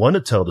when you want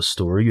to tell the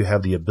story. You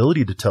have the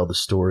ability to tell the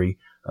story,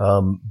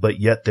 but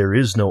yet there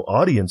is no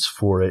audience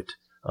for it.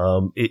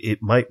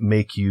 It might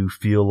make you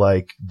feel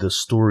like the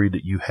story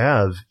that you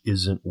have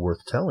isn't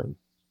worth telling.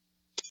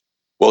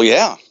 Well,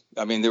 yeah.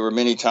 I mean, there were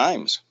many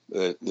times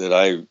that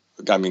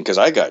because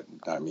I got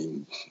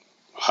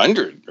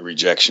 100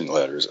 rejection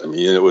letters. I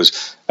mean, it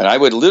was, and I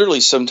would literally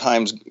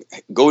sometimes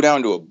go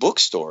down to a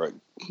bookstore,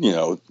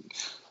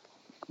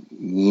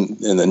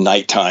 in the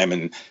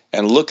nighttime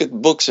and look at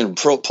books and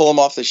pull them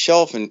off the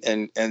shelf and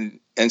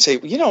say,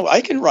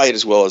 I can write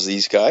as well as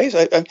these guys.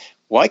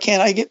 Why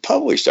can't I get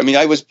published? I mean,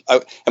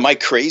 am I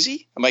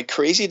crazy? Am I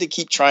crazy to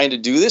keep trying to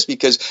do this?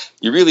 Because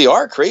you really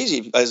are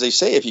crazy, as they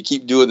say, if you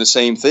keep doing the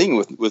same thing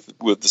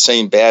with the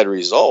same bad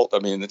result. I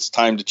mean, it's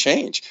time to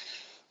change.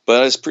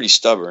 But I was pretty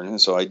stubborn,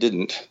 and so I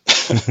didn't.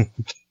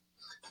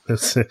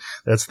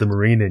 That's the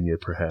Marine in you,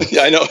 perhaps.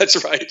 Yeah, I know,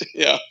 that's right.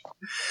 Yeah.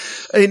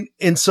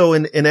 And so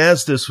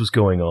as this was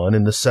going on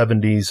in the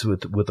 70s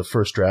with the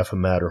first draft of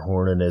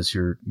Matterhorn, and as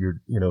you're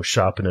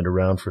shopping it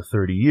around for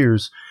 30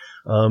 years,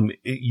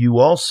 you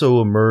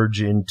also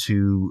emerge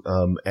into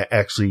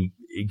actually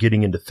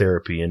getting into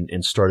therapy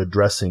and start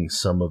addressing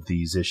some of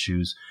these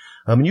issues.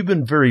 And you've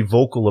been very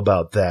vocal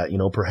about that.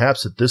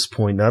 Perhaps at this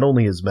point, not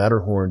only is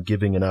Matterhorn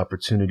giving an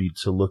opportunity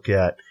to look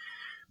at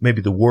maybe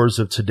the wars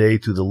of today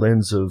through the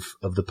lens of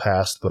the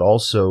past, but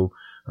also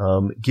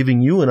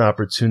giving you an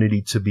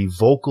opportunity to be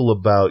vocal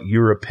about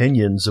your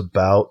opinions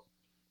about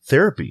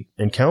therapy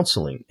and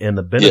counseling and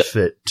the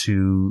benefit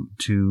to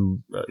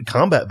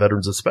combat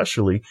veterans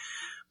especially,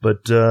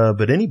 but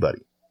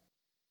anybody.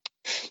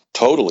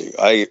 Totally.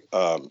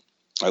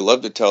 I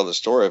love to tell the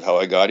story of how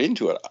I got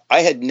into it.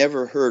 I had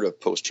never heard of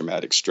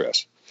post-traumatic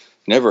stress,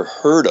 never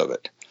heard of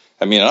it.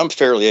 I mean, I'm a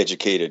fairly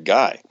educated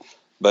guy,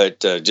 but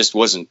just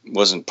wasn't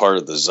part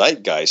of the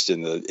zeitgeist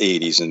in the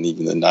 80s and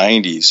even the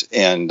 90s.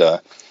 And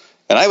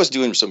I was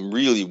doing some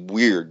really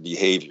weird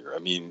behavior.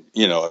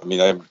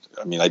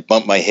 I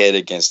bumped my head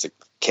against the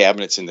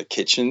cabinets in the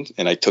kitchen,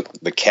 and I took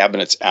the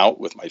cabinets out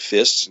with my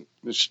fists,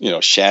 which,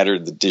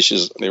 shattered the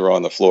dishes. They were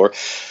on the floor.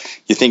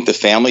 You think the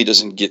family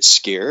doesn't get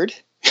scared?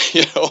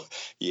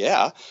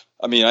 Yeah.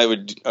 I mean,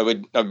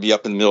 I'd be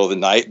up in the middle of the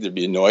night. There'd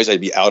be a noise. I'd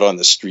be out on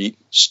the street,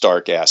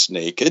 stark ass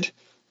naked,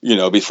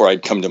 before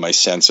I'd come to my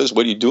senses.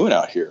 What are you doing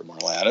out here,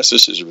 Marlanus?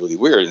 This is really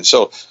weird. And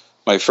so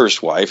my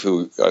first wife,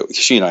 who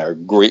she and I are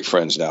great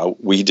friends now,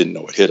 we didn't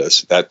know what hit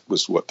us. That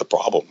was what the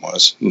problem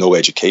was. No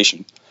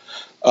education.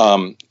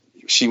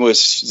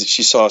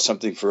 She saw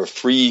something for a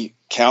free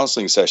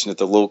counseling session at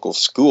the local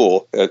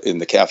school in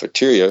the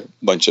cafeteria, a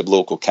bunch of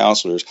local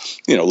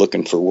counselors,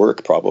 looking for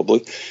work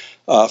probably,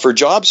 for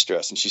job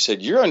stress. And she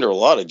said, "You're under a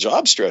lot of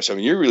job stress. I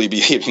mean, you're really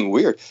behaving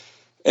weird."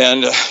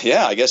 And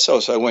yeah, I guess so.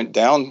 So I went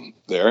down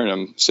there, and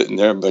I'm sitting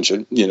there, a bunch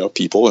of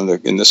people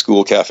in the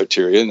school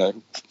cafeteria,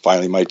 and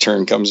finally my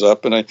turn comes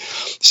up, and I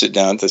sit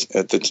down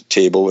at the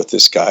table with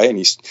this guy, and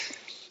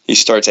he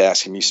starts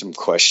asking me some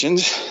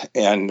questions,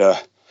 and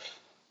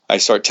I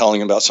start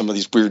telling him about some of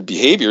these weird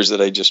behaviors that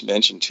I just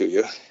mentioned to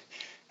you,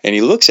 and he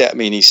looks at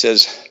me and he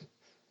says,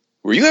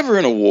 "Were you ever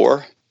in a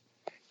war?"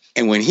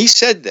 And when he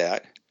said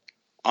that,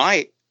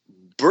 I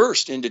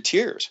burst into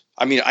tears.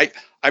 I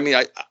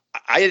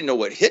didn't know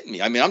what hit me.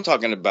 I mean, I'm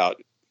talking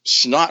about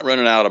snot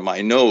running out of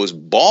my nose,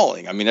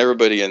 bawling. I mean,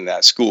 everybody in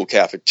that school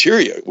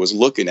cafeteria was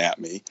looking at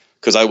me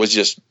because I was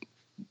just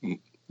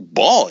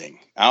bawling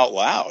out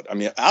loud. I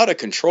mean, out of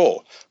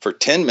control for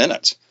 10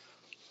 minutes.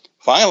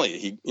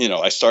 Finally,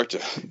 I start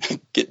to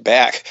get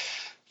back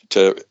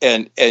to,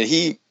 and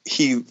he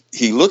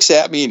looks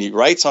at me and he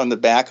writes on the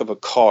back of a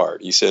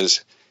card. He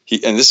says,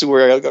 and this is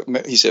where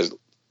he says,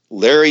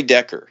 Larry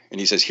Decker. And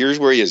he says, here's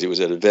where he is. He was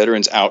at a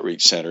Veterans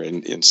Outreach Center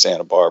in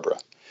Santa Barbara.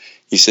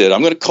 He said,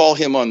 "I'm going to call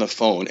him on the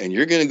phone, and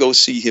you're going to go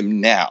see him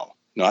now,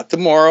 not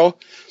tomorrow,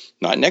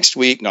 not next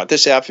week, not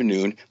this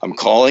afternoon. I'm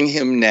calling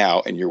him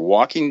now, and you're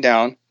walking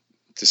down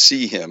to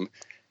see him,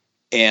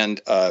 and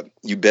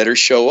you better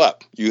show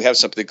up. You have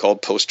something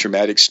called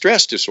post-traumatic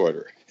stress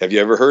disorder. Have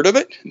you ever heard of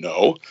it?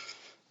 No.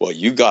 Well,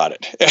 you got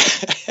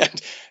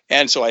it."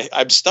 And so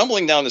I'm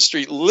stumbling down the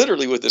street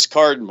literally with this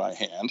card in my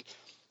hand.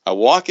 I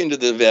walk into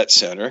the vet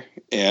center,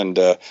 and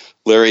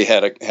Larry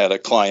had a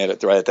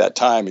client right at that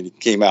time, and he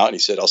came out and he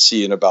said, "I'll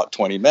see you in about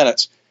 20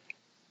 minutes."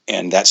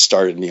 And that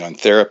started me on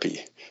therapy,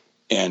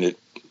 and it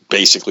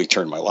basically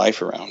turned my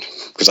life around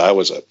because I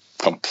was a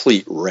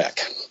complete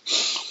wreck.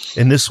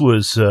 And this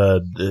was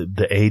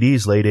the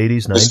 80s, late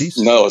 80s, 90s?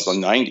 No, it was the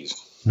 90s.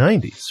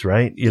 90s,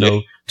 right?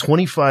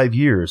 25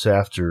 years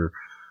after,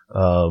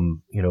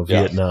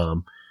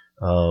 Vietnam.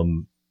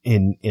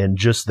 And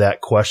just that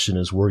question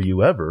is, were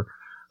you ever?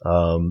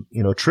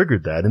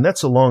 Triggered that. And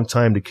that's a long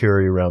time to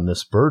carry around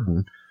this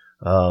burden.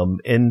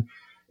 And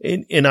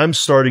I'm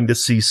starting to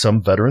see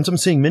some veterans. I'm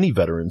seeing many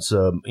veterans,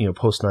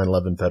 post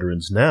 9/11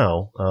 veterans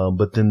now.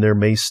 But then there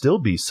may still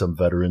be some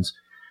veterans.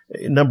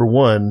 Number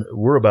one,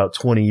 we're about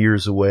 20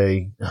 years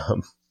away,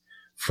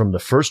 from the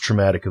first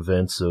traumatic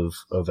events of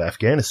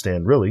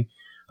Afghanistan, really.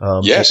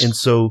 Yes. And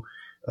so,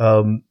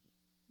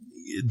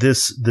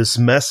 this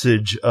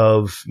message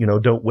of,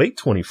 don't wait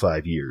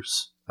 25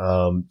 years.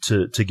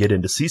 To get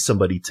in to see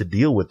somebody to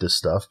deal with this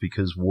stuff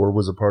because war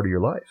was a part of your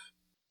life.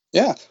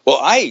 Yeah. Well,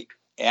 I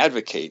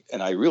advocate,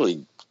 and I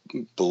really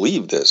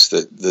believe this,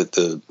 that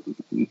the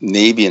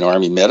Navy and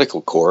Army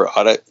Medical Corps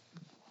ought to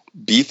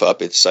beef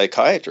up its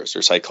psychiatrists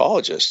or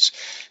psychologists.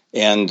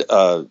 And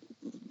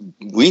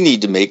we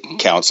need to make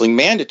counseling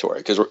mandatory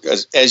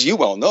because, as you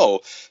well know,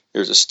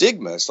 there's a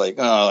stigma. It's like,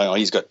 oh,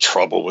 he's got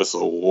trouble with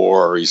the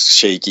war. He's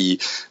shaky,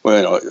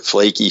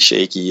 flaky,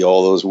 shaky,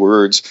 all those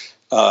words.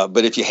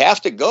 But if you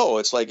have to go,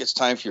 it's like it's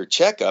time for your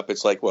checkup.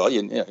 It's like, well,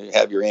 you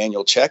have your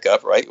annual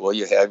checkup, right? Well,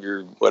 you have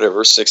your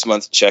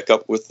 6-month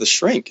checkup with the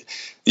shrink.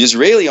 The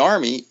Israeli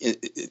army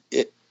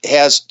it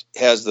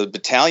has the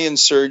battalion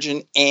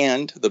surgeon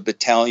and the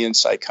battalion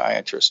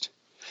psychiatrist.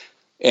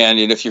 And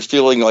if you're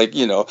feeling like,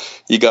 you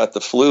got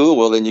the flu,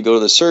 well, then you go to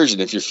the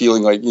surgeon. If you're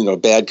feeling like,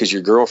 bad because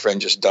your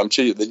girlfriend just dumped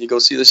you, then you go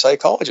see the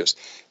psychologist.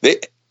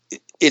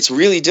 It's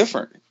really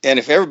different. And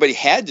if everybody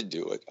had to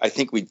do it, I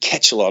think we'd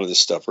catch a lot of this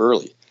stuff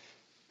early.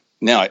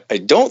 Now, I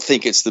don't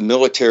think it's the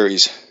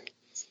military's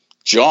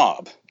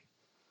job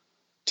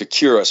to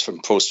cure us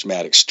from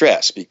post-traumatic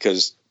stress,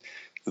 because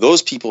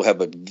those people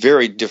have a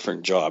very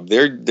different job.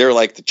 They're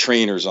like the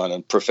trainers on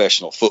a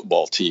professional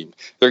football team.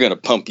 They're going to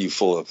pump you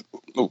full of,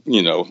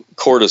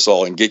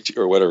 cortisol and get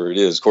you, or whatever it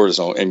is,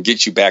 cortisol, and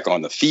get you back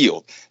on the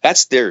field.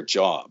 That's their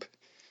job,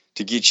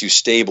 to get you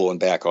stable and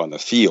back on the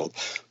field.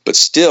 But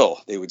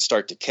still, they would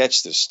start to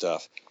catch this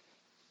stuff.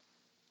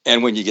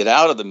 And when you get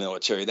out of the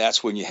military,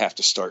 that's when you have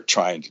to start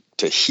trying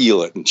to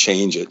heal it and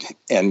change it.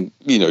 And,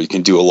 you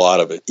can do a lot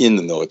of it in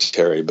the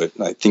military, but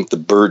I think the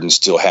burden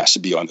still has to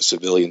be on the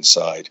civilian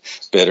side.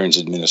 Veterans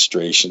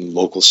Administration,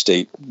 local,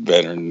 state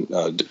veteran,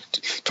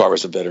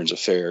 Departments of Veterans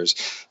Affairs,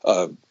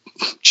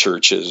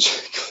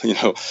 churches,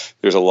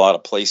 there's a lot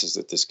of places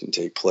that this can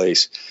take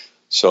place.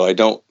 So I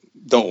don't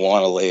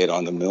want to lay it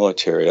on the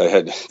military. I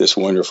had this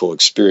wonderful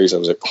experience. I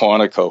was at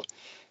Quantico,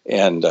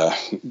 and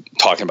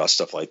talking about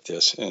stuff like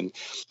this, and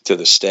to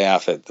the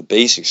staff at the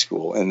basic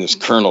school. And this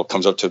colonel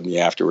comes up to me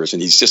afterwards,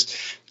 and he's just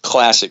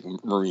classic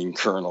Marine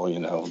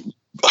colonel,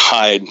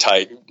 high and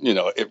tight,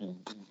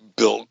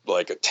 built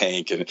like a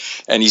tank,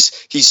 and he's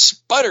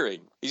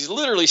sputtering. He's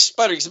literally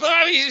sputtering. He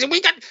says,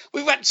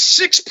 we've got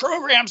 6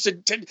 programs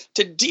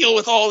to deal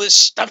with all this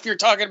stuff you're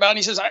talking about. And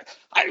he says, I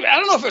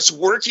don't know if it's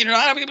working or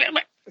not.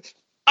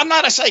 I'm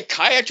not a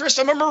psychiatrist.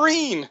 I'm a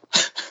Marine.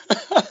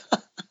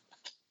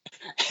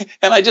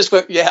 And I just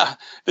went, yeah,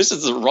 this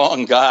is the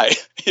wrong guy,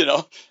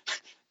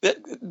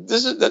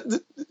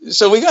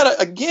 So we got to,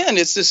 again,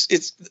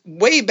 it's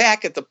way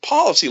back at the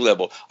policy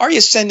level. Are you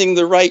sending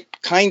the right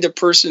kind of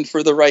person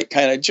for the right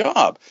kind of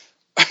job?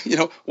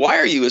 Why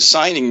are you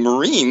assigning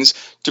Marines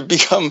to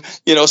become,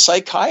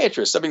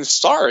 psychiatrists? I mean,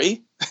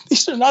 sorry,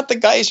 these are not the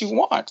guys you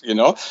want,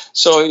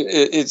 So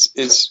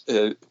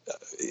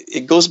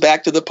it goes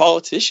back to the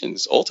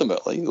politicians,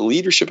 ultimately, the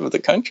leadership of the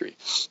country.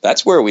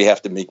 That's where we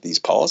have to make these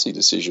policy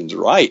decisions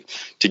right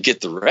to get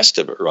the rest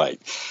of it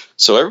right.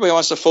 So everybody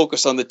wants to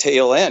focus on the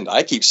tail end.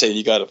 I keep saying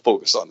you got to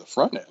focus on the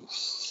front end.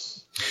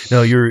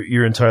 No,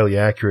 you're entirely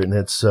accurate, and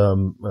it's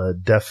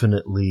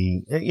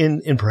definitely,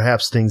 and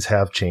perhaps things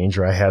have changed,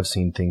 or I have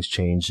seen things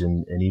change,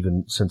 and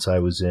even since I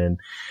was in,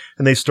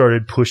 and they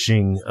started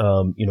pushing,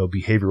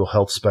 behavioral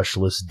health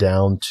specialists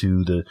down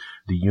to the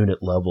unit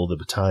level, the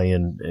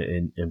battalion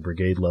and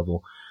brigade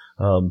level,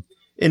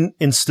 and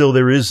still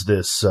there is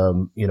this,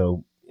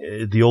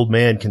 the old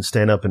man can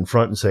stand up in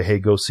front and say, "Hey,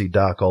 go see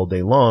Doc" all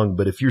day long,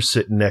 but if you're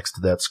sitting next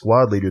to that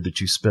squad leader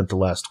that you spent the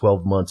last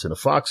 12 months in a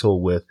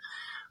foxhole with,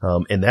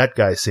 and that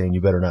guy saying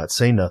you better not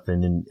say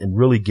nothing, and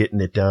really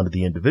getting it down to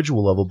the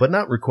individual level, but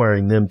not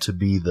requiring them to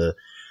be the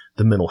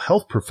mental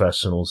health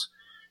professionals.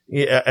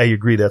 I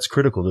agree that's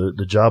critical.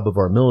 The job of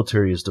our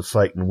military is to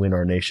fight and win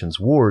our nation's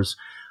wars,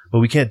 but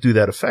we can't do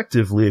that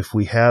effectively if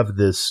we have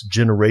this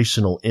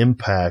generational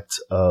impact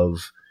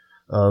of,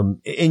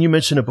 and you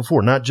mentioned it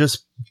before, not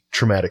just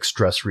traumatic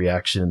stress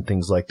reaction and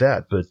things like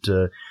that, but,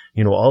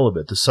 all of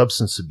it, the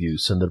substance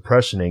abuse and the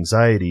depression,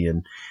 anxiety.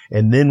 And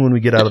then when we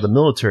get out of the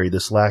military,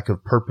 this lack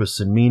of purpose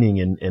and meaning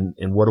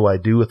and what do I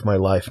do with my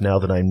life now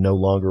that I'm no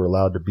longer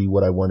allowed to be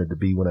what I wanted to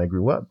be when I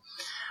grew up?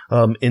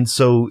 And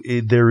so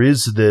there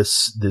is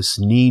this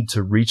need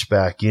to reach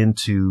back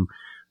into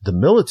the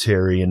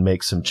military and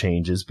make some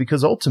changes,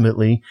 because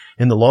ultimately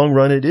in the long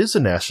run, it is a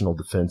national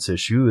defense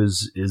issue,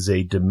 is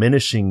a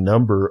diminishing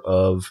number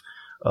of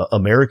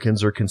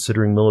Americans are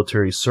considering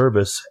military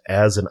service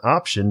as an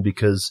option,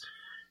 because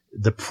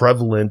the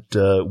prevalent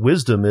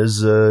wisdom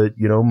is,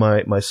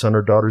 my son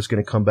or daughter is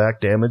going to come back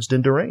damaged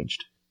and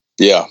deranged.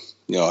 Yeah.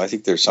 I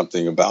think there's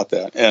something about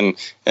that. And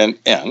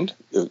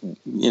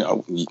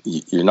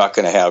you're not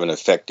going to have an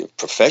effective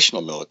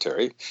professional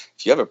military.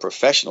 If you have a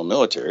professional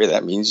military,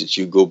 that means that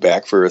you go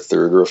back for a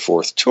 3rd or a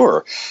 4th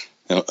tour,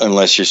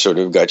 unless you sort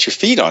of got your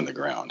feet on the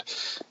ground.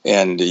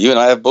 And you and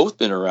I have both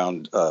been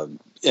around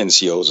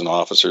NCOs and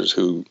officers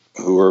who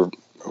are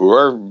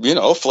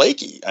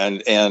flaky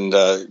and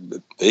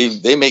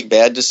they make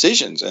bad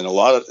decisions, and a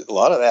lot of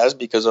that is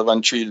because of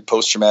untreated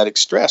post-traumatic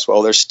stress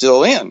while they're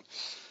still in.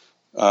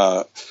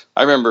 I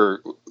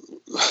remember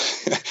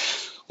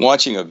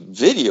watching a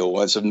video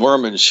once of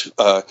Norman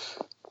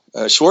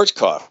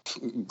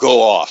Schwarzkopf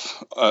go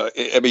off.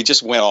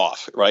 Just went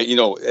off, right?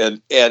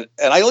 And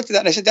I looked at that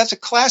and I said, that's a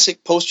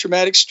classic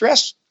post-traumatic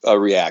stress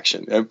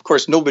reaction. And of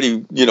course,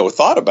 nobody,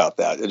 thought about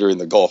that during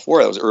the Gulf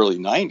War. That was early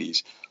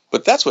 90s.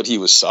 But that's what he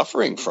was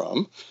suffering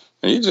from.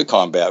 And he was a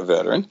combat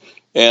veteran.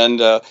 And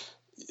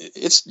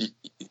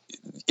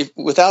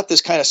without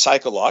this kind of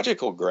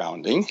psychological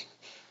grounding,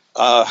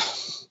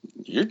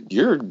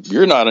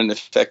 you're not an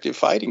effective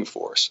fighting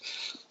force.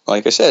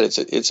 Like I said,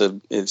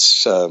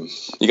 it's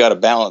you got to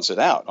balance it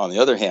out. On the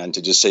other hand,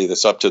 to just say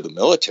that's up to the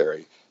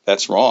military,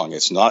 that's wrong.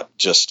 It's not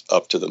just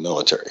up to the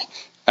military.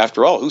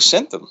 After all, who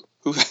sent them?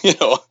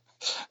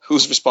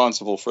 Who's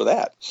responsible for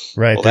that?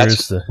 Right. Well,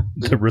 there's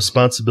the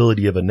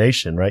responsibility of a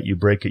nation, right? You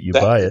break it, you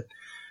buy it.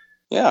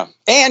 Yeah.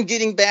 And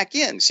getting back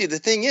in. See, the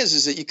thing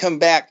is that you come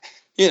back,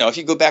 if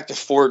you go back to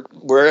Fort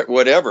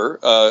whatever,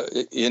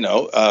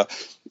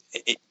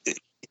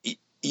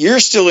 you're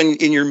still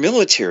in your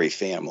military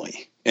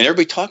family, and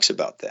everybody talks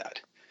about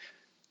that.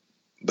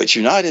 But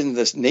you're not in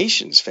the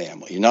nation's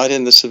family. You're not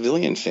in the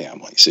civilian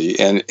family. See,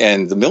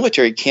 and the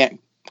military can't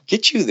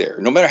get you there.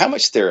 No matter how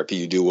much therapy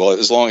you do, well,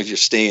 as long as you're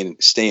staying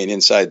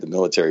inside the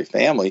military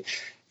family,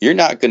 you're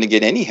not going to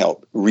get any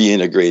help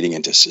reintegrating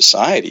into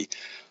society.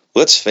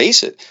 Let's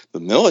face it,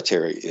 the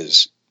military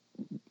is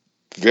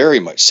very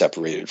much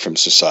separated from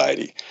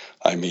society.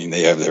 I mean,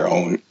 they have their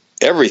own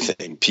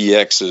everything.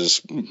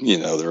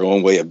 PXs, their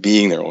own way of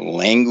being, their own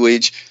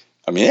language.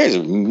 I mean, there's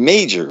a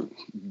major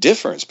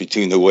difference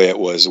between the way it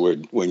was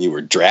when you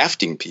were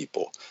drafting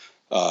people.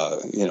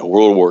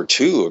 World War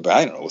II,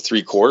 about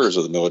 3/4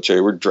 of the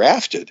military were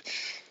drafted.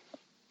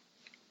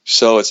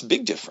 So it's a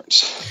big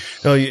difference.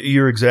 No,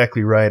 you're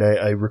exactly right.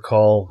 I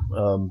recall,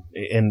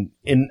 and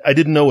I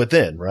didn't know it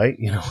then, right?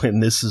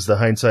 And this is the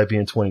hindsight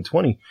being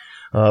 2020.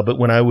 But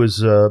when I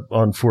was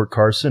on Fort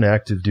Carson,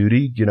 active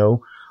duty,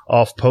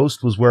 off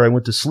post was where I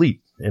went to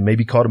sleep and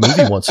maybe caught a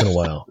movie once in a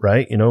while,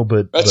 right?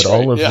 But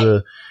all of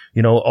the,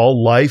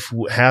 all life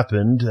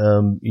happened.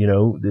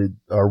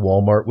 Our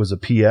Walmart was a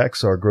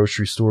PX, our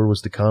grocery store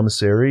was the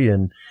commissary,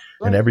 and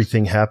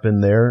everything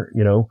happened there,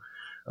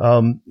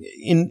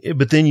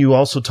 but then you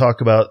also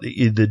talk about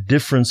the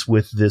difference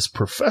with this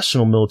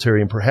professional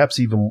military, and perhaps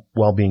even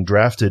while being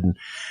drafted.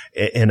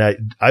 And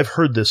I've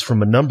heard this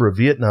from a number of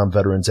Vietnam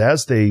veterans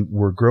as they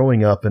were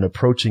growing up and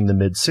approaching the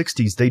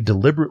mid-60s. They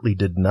deliberately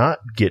did not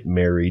get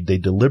married. They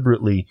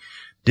deliberately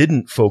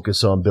didn't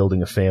focus on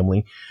building a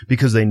family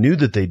because they knew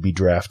that they'd be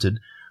drafted.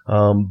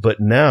 But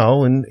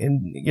now, and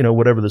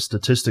whatever the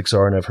statistics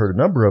are, and I've heard a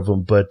number of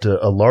them, but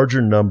a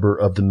larger number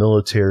of the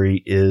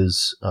military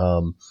is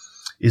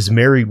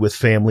married with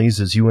families.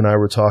 As you and I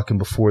were talking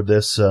before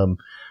this,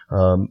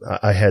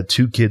 I had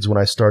 2 kids when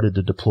I started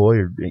to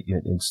deploy,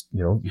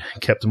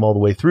 kept them all the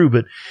way through.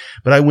 But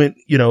I went,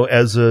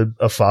 as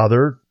a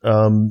father,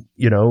 and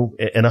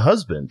a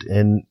husband,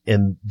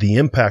 and the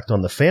impact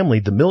on the family,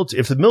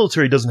 if the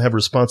military doesn't have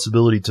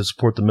responsibility to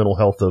support the mental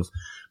health of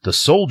the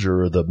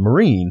soldier or the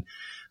Marine,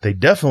 they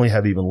definitely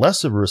have even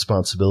less of a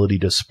responsibility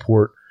to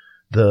support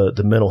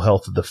the mental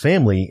health of the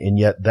family. And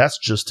yet that's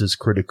just as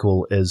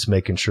critical as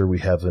making sure we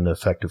have an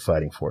effective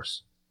fighting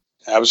force.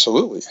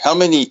 Absolutely. How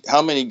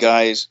many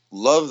guys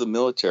love the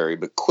military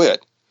but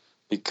quit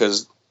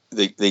because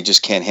they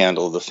just can't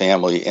handle the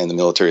family and the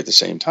military at the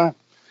same time?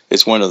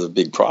 It's one of the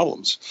big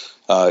problems.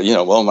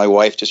 My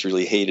wife just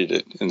really hated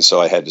it, and so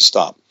I had to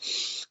stop.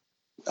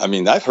 I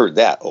mean, I've heard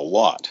that a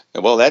lot.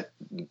 Well,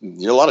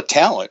 you're a lot of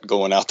talent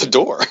going out the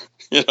door,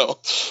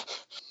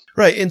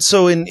 Right. And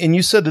so, and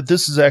you said that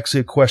this is actually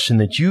a question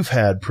that you've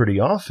had pretty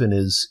often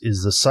is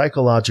the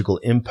psychological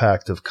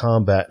impact of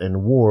combat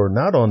and war,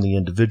 not on the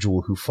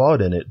individual who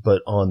fought in it,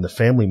 but on the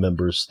family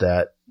members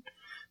that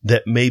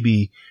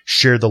maybe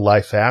share the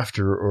life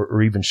after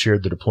or even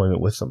shared the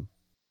deployment with them.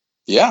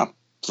 Yeah,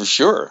 for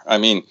sure. I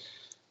mean,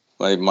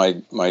 my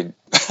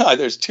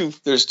there's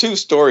two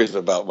stories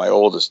about my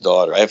oldest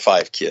daughter. I have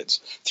 5 kids,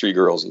 3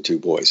 girls and 2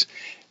 boys.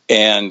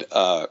 And,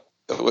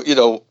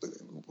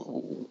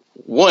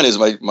 one is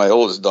my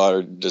oldest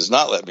daughter does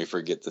not let me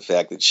forget the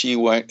fact that she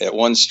went at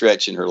one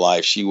stretch in her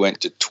life. She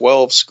went to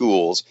 12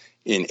 schools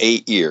in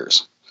 8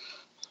 years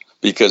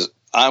because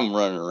I'm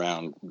running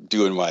around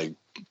doing my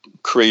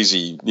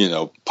crazy,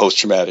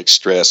 post-traumatic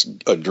stress,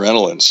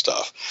 adrenaline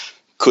stuff.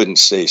 Couldn't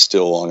stay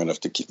still long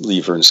enough to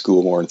leave her in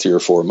school more than 3 or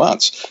 4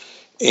 months.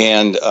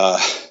 And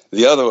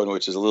the other one,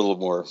 which is a little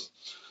more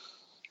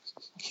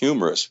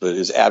humorous, but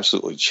is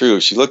absolutely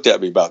true. She looked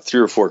at me about 3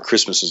 or 4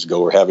 Christmases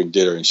ago. We're having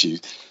dinner, and she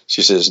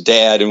says,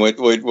 "Dad," and when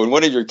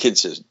one of your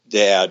kids says,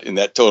 "Dad," in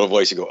that tone of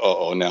voice, you go,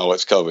 "Oh, now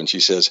what's coming?"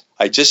 She says,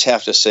 "I just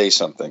have to say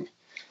something.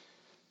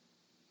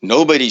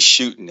 Nobody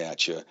shooting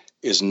at you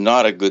is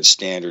not a good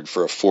standard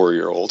for a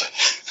 4-year-old."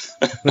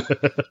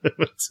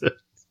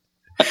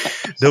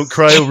 Don't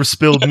cry over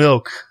spilled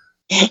milk.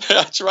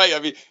 That's right. I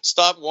mean,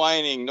 stop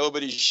whining.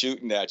 Nobody's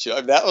shooting at you. I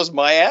mean, that was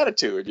my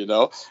attitude,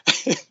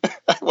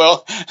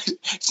 Well,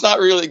 it's not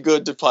really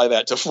good to apply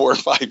that to 4 or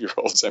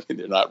 5-year-olds. I mean,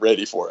 they're not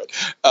ready for it.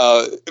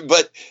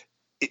 But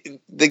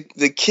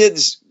the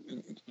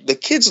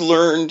kids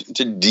learned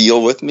to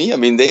deal with me. I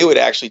mean, they would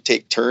actually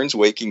take turns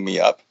waking me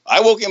up.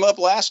 I woke him up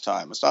last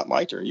time. It's not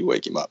my turn. You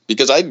wake him up,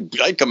 because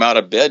I'd come out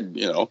of bed,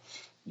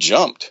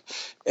 jumped.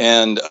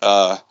 And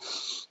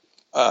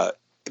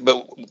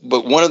but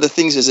one of the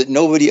things is that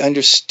nobody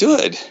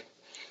understood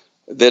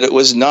that it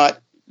was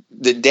not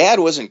that Dad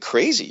wasn't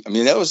crazy. I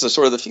mean, that was the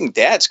sort of the thing.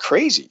 Dad's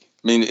crazy.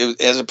 I mean,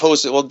 as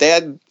opposed to, well,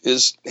 Dad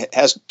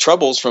has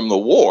troubles from the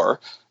war.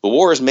 The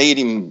war has made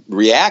him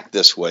react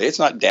this way. It's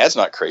not, Dad's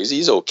not crazy.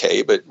 He's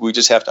okay, but we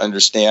just have to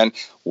understand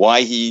why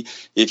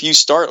if you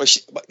start,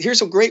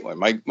 here's a great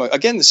one.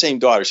 Again, the same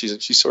daughter,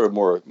 she's sort of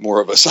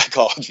more of a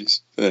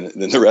psychologist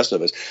than the rest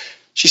of us.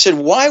 She said,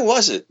 why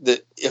was it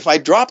that if I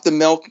dropped the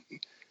milk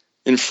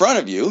in front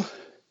of you,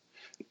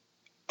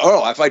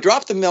 if I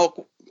dropped the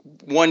milk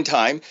one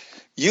time,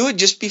 you would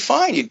just be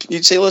fine.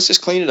 You'd say, let's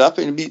just clean it up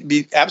and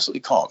be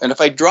absolutely calm. And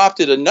if I dropped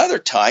it another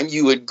time,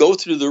 you would go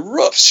through the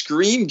roof,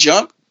 scream,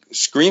 jump,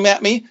 scream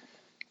at me.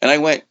 And I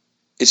went,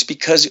 it's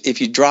because if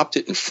you dropped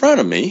it in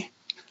front of me,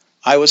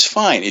 I was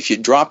fine. If you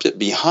dropped it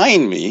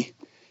behind me,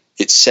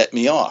 it set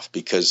me off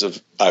because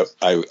of I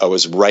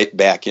was right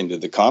back into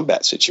the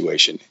combat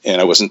situation and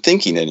I wasn't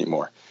thinking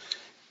anymore.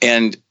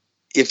 And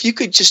if you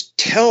could just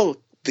tell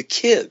the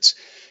kids,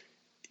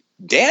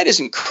 Dad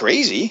isn't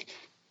crazy.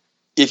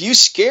 If you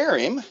scare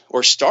him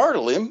or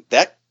startle him,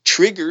 that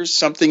triggers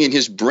something in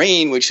his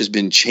brain which has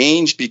been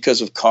changed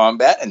because of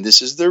combat, and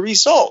this is the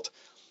result.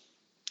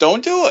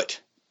 Don't do it.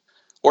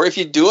 Or if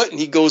you do it and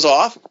he goes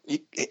off,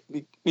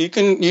 you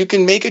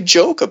can make a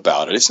joke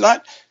about it. It's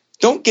not.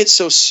 Don't get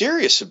so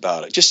serious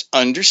about it. Just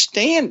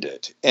understand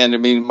it. And I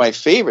mean, my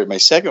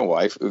second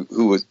wife,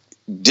 who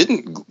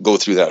didn't go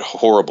through that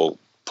horrible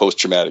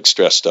post-traumatic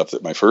stress stuff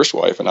that my first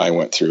wife and I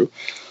went through.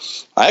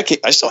 I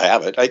still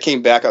have it. I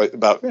came back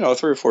about 3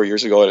 or 4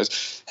 years ago and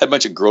had a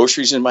bunch of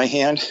groceries in my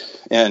hand,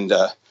 and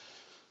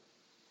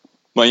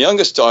my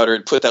youngest daughter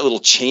had put that little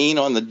chain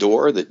on the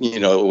door that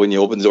when you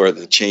open the door,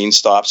 the chain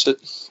stops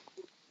it.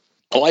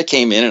 Well, I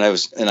came in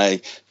and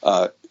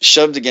I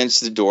shoved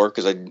against the door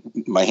because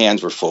my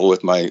hands were full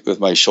with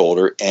my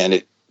shoulder,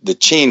 and the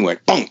chain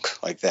went bunk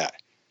like that.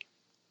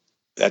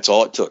 That's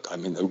all it took. I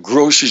mean, the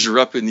groceries were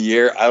up in the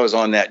air. I was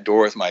on that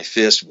door with my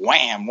fist,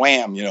 wham,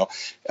 wham.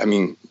 I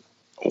mean,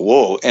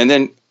 whoa. And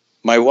then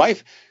my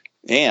wife,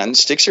 Ann,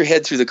 sticks her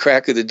head through the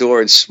crack of the door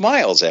and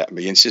smiles at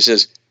me, and she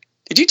says,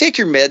 "Did you take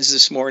your meds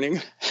this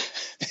morning?"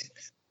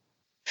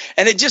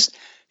 And it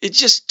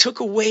just took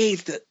away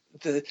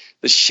the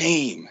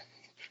shame.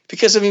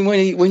 Because, I mean,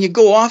 when you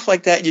go off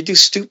like that, you do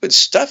stupid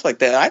stuff like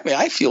that. I mean,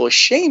 I feel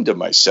ashamed of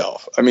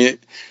myself. I mean,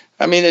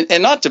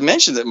 and not to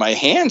mention that my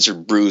hands are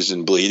bruised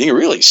and bleeding,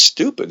 really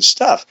stupid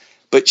stuff.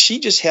 But she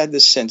just had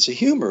this sense of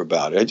humor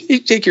about it. Did you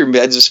take your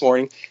meds this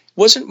morning? It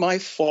wasn't my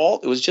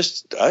fault. It was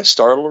just a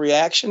startled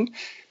reaction.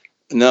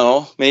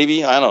 No,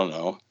 maybe, I don't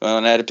know.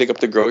 And I had to pick up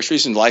the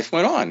groceries and life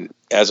went on.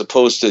 As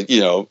opposed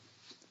to,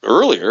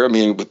 earlier, I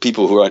mean, with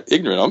people who are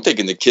ignorant, I'm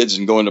taking the kids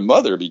and going to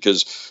mother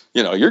because,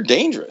 you're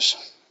dangerous.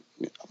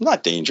 I'm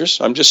not dangerous.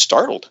 I'm just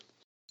startled.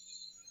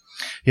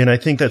 Yeah, and I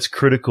think that's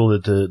critical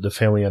that the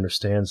family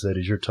understands that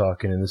as you're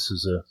talking, and this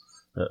is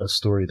a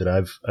story that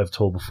I've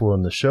told before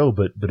on the show,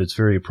 but it's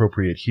very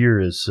appropriate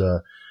here is,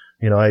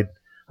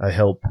 I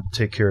help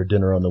take care of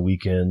dinner on the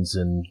weekends,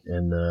 and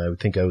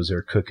I think I was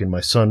there cooking.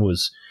 My son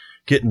was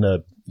getting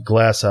a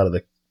glass out of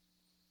the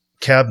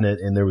cabinet,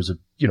 and there was a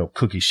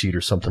cookie sheet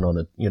or something on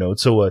the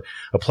so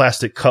a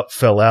plastic cup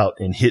fell out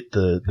and hit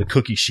the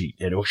cookie sheet,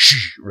 and it was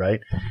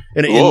right,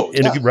 and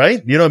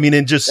right,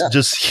 and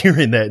just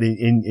hearing that,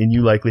 and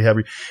you likely have,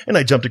 and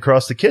I jumped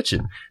across the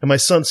kitchen, and my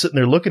son's sitting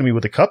there looking at me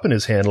with a cup in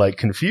his hand, like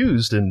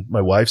confused, and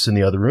my wife's in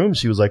the other room.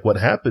 She was like, "What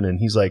happened?" And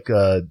he's like,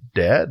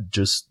 "Dad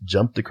just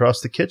jumped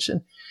across the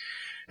kitchen,"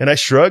 and I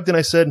shrugged and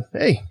I said,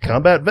 "Hey,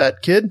 combat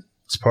vet, kid.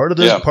 It's part of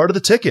the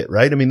ticket,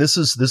 right? I mean, this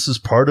is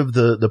part of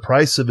the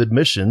price of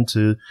admission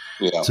to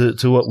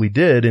what we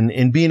did,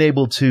 and being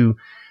able to,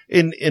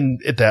 and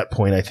at that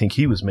point, I think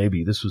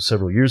this was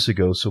several years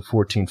ago, so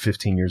 14,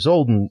 15 years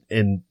old,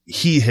 and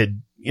he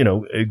had,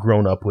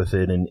 grown up with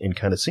it and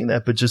kind of seen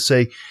that, but just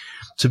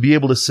to be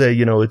able to say,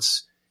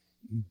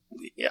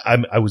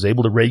 I was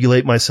able to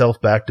regulate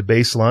myself back to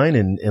baseline,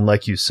 and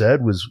like you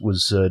said, was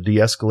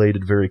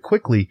de-escalated very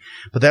quickly,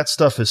 but that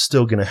stuff is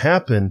still going to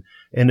happen.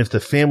 And if the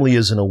family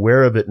isn't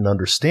aware of it and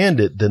understand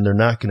it, then they're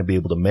not going to be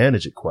able to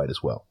manage it quite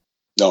as well.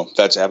 No,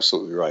 that's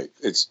absolutely right.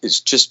 It's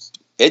just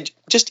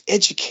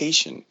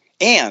education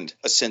and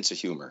a sense of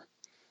humor.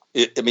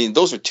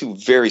 Those are two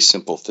very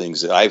simple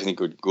things that I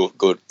think would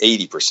go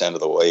 80% of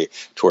the way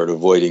toward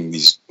avoiding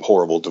these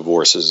horrible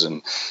divorces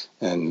and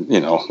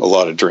a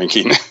lot of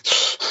drinking.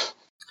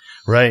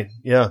 Right.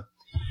 Yeah.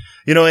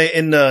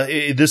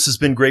 This has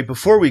been great.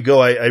 Before we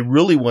go, I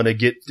really want to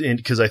get in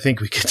because I think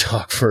we could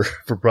talk for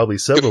probably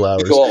several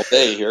hours. Go all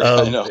day here.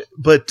 I know.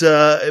 But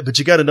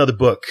you got another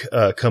book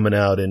coming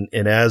out, and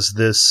as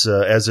this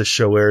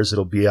show airs,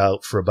 it'll be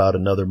out for about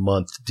another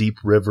month. Deep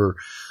River,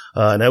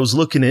 and I was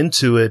looking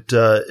into it.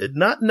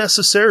 Not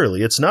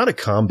necessarily. It's not a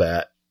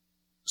combat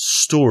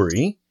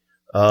story,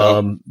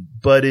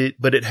 but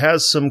it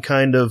has some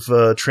kind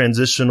of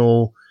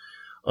transitional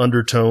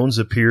undertones,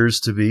 appears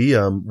to be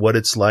what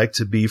it's like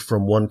to be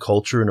from one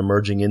culture and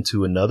emerging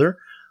into another.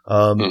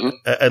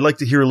 I'd like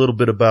to hear a little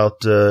bit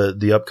about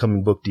the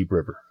upcoming book, Deep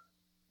River.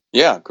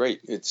 Yeah,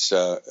 great. It's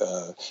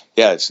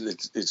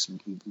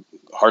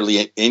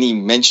hardly any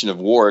mention of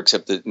war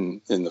except that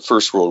in the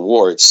First World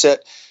War, it's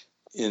set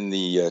in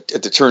the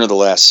at the turn of the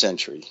last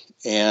century,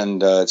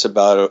 and it's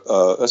about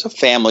it's a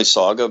family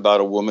saga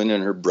about a woman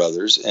and her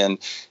brothers, and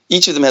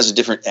each of them has a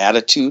different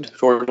attitude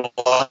toward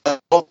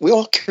life. We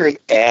all carry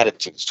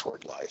attitudes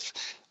toward life.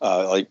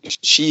 Like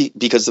she,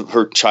 because of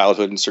her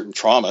childhood and certain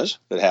traumas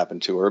that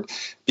happened to her,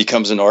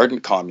 becomes an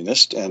ardent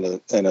communist and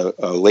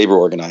a labor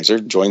organizer,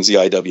 joins the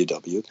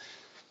IWW.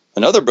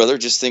 Another brother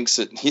just thinks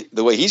that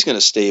the way he's going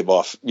to stave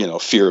off,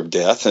 fear of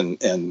death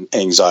and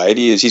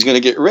anxiety is he's going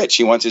to get rich.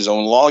 He wants his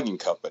own logging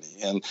company.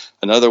 And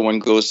another one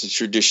goes to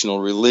traditional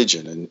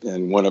religion.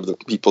 And one of the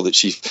people that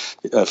she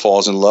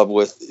falls in love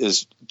with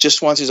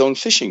just wants his own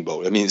fishing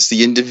boat. I mean, it's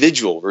the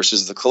individual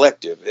versus the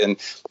collective. And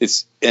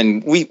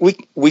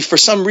we for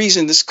some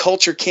reason, this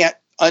culture can't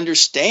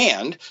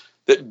understand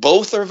that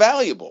both are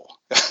valuable.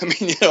 I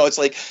mean,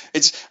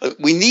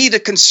 we need a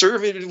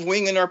conservative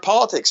wing in our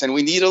politics and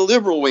we need a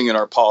liberal wing in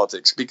our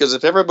politics, because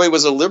if everybody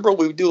was a liberal,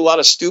 we would do a lot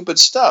of stupid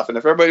stuff. And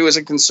if everybody was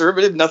a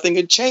conservative, nothing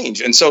would change.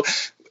 And so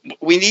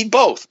we need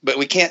both, but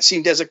we can't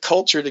seem to, as a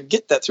culture, to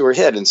get that through our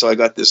head. And so I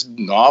got this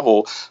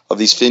novel of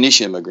these Finnish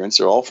immigrants.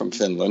 They're all from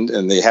Finland,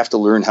 and they have to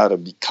learn how to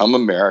become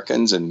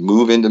Americans and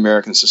move into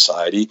American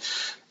society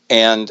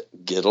and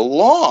get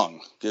along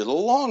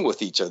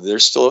with each other.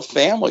 There's still a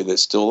family that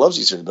still loves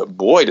each other, but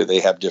boy, do they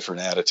have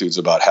different attitudes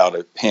about how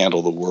to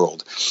handle the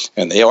world.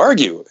 And they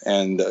argue,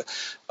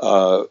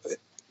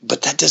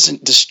 but that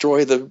doesn't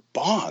destroy the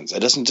bonds.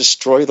 That doesn't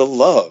destroy the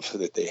love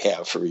that they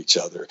have for each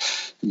other.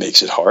 It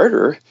makes it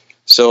harder.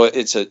 So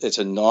it's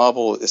a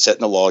novel. It's set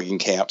in a logging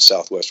camp,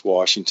 Southwest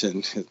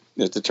Washington,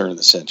 at the turn of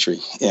the century,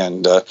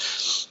 and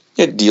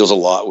it deals a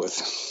lot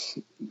with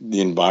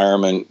the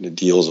environment. It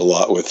deals a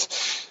lot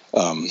with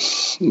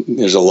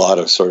there's a lot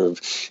of sort of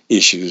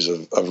issues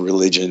of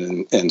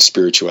religion and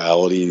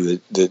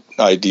spirituality that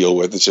I deal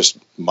with. It's just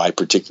my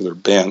particular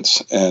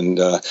bent, and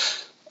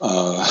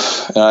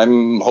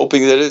I'm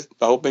hoping that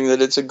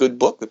it's a good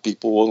book that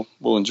people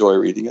will enjoy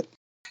reading it.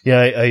 Yeah,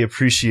 I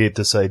appreciate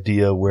this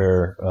idea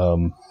where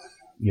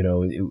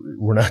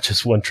we're not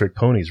just one-trick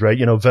ponies, right?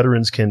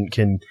 Veterans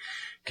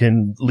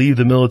can leave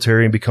the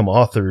military and become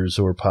authors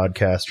or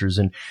podcasters,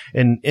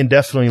 and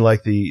definitely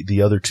like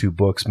the other two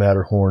books,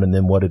 Matterhorn and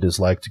then What It Is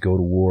Like to Go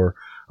to War,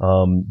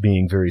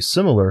 being very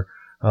similar.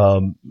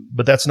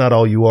 But that's not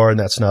all you are, and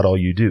that's not all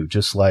you do.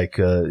 Just like,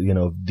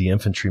 the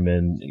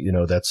infantrymen,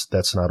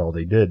 that's not all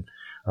they did.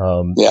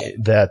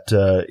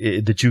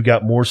 That you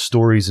got more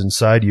stories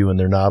inside you, and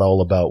they're not all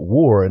about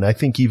war. And I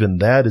think even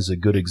that is a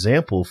good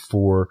example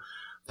for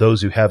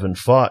those who haven't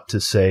fought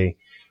to say,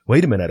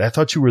 wait a minute, I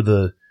thought you were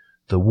the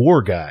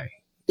war guy.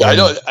 Yeah, I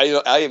know.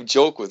 I have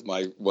joked with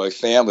my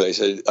family.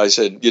 I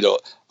said,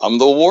 I'm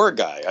the war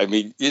guy. I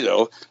mean,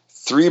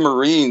 3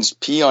 Marines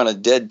pee on a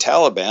dead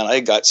Taliban. I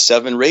got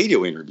 7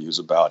 radio interviews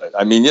about it.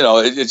 I mean,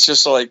 it's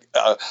just like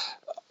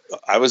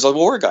I was a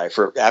war guy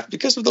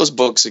because of those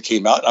books that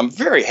came out. I'm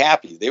very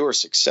happy. They were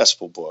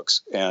successful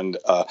books, and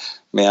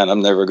man,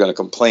 I'm never going to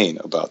complain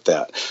about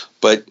that.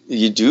 But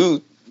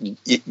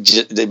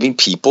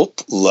people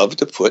love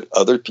to put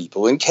other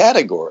people in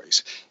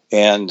categories.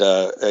 And,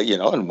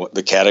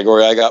 the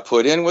category I got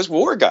put in was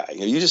war guy.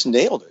 You just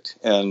nailed it.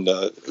 And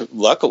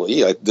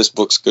luckily, this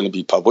book's going to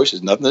be published. It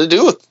has nothing to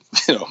do with,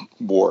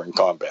 war and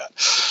combat.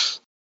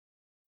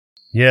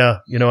 Yeah.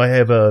 I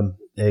have a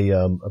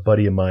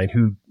buddy of mine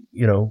who,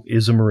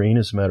 is a Marine,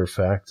 as a matter of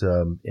fact.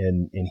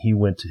 And he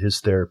went to his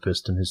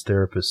therapist, and his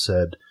therapist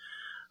said,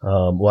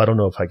 well, I don't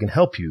know if I can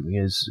help you.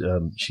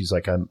 She's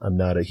like, I'm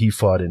not he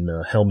fought in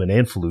Helmand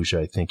and Fallujah.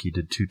 I think he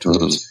did 2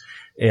 tours.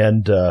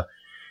 Mm-hmm.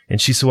 And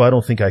she said, well, I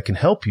don't think I can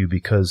help you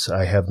because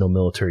I have no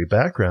military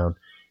background.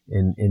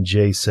 And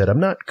Jay said,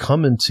 I'm not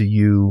coming to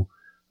you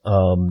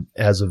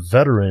as a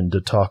veteran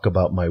to talk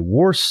about my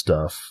war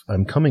stuff.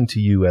 I'm coming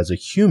to you as a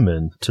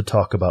human to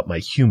talk about my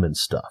human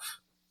stuff.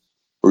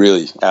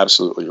 Really,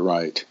 absolutely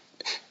right.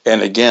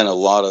 And again,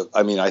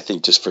 I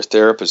think just for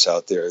therapists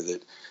out there,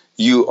 that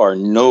you are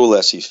no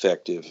less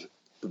effective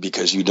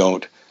because you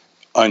don't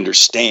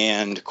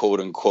understand, quote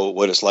unquote,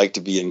 what it's like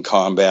to be in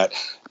combat.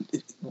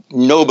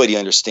 Nobody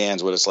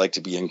understands what it's like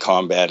to be in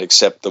combat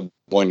except the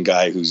one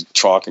guy who's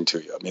talking to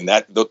you. I mean,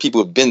 those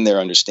people who've been there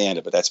understand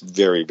it, but that's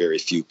very, very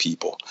few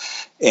people.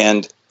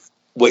 And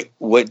what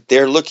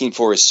they're looking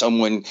for is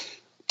someone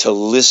to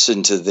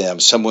listen to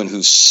them, someone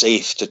who's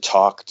safe to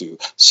talk to,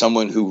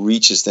 someone who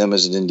reaches them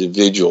as an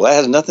individual. That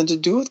has nothing to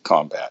do with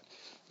combat.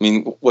 I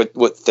mean, what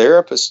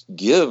therapists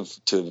give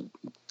to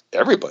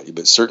everybody,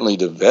 but certainly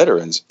to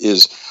veterans,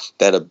 is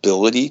that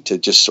ability to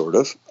just sort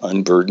of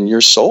unburden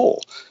your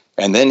soul,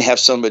 and then have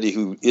somebody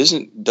who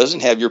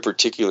doesn't have your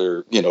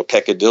particular,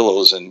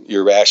 peccadillos and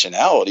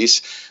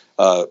irrationalities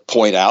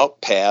point out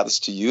paths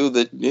to you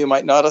that you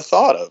might not have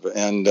thought of,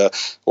 and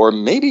or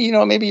maybe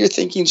your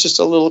thinking's just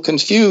a little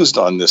confused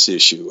on this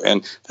issue,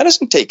 and that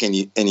doesn't take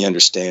any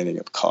understanding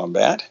of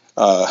combat.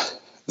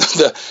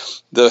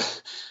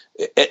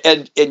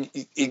 And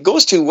it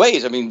goes two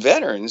ways. I mean,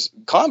 veterans,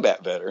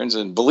 combat veterans,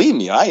 and believe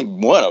me,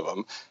 I'm one of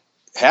them,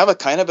 have a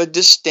kind of a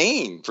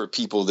disdain for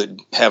people that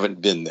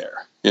haven't been there.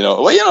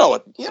 Well, you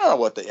don't know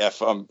what the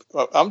F I'm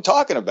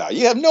talking about.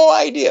 You have no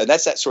idea.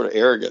 That's that sort of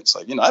arrogance.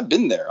 Like, I've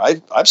been there.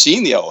 I've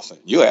seen the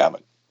elephant. You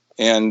haven't.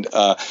 And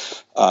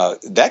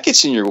that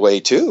gets in your way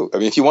too. I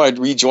mean, if you want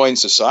to rejoin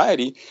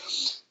society,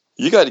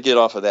 you got to get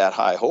off of that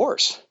high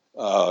horse.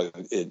 Like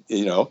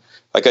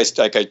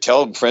I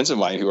tell friends of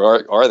mine who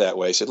are that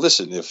way, I said,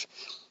 listen,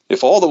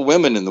 if all the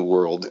women in the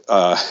world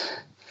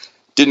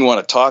didn't want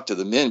to talk to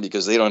the men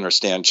because they don't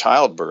understand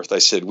childbirth, I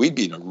said, we'd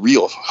be in a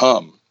real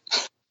hum.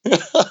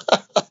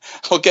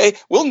 Okay,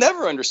 we'll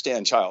never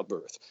understand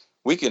childbirth.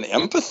 We can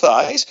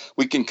empathize.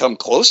 We can come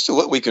close to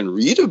it. We can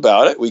read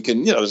about it. We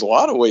can, there's a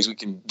lot of ways we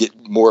can get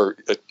more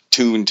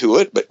attuned to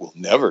it, but we'll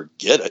never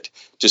get it.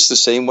 Just the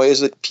same way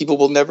as that people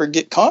will never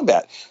get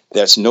combat.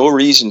 That's no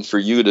reason for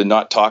you to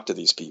not talk to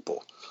these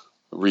people,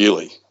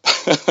 really.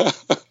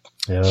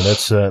 Yeah,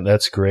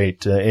 that's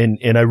great,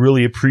 and I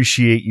really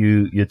appreciate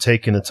you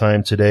taking the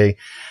time today.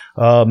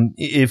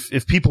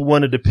 If people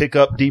wanted to pick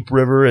up Deep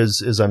River,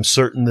 as I'm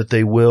certain that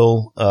they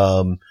will,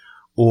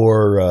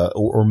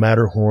 or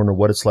Matterhorn, or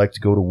What It's Like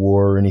to Go to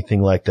War, or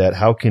anything like that,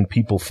 how can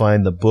people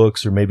find the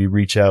books, or maybe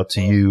reach out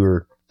to you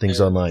or things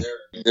online?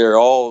 They're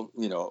all,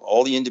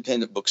 all the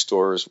independent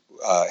bookstores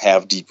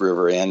have Deep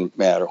River and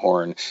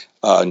Matterhorn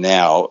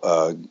now.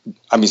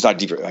 It's not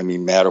Deep River. I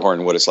mean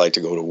Matterhorn, What It's Like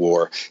to Go to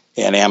War,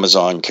 and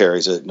Amazon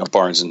carries it.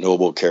 Barnes and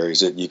Noble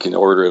carries it. You can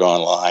order it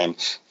online,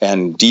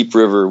 and Deep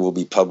River will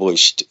be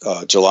published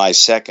July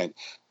 2nd.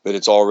 But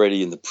it's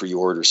already in the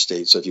pre-order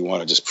state. So if you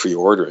want to just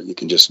pre-order it, you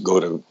can just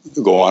go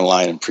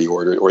online and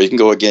pre-order it, or you can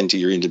go again to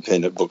your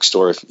independent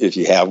bookstore if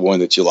you have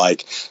one that you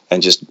like,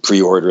 and just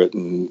pre-order it,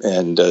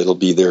 and it'll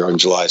be there on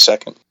July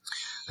 2nd.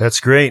 That's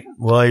great.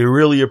 Well, I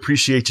really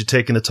appreciate you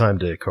taking the time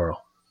today, Carl.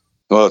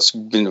 Well, it's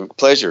been a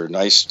pleasure.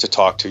 Nice to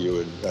talk to you,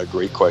 and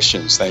great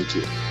questions. Thank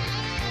you.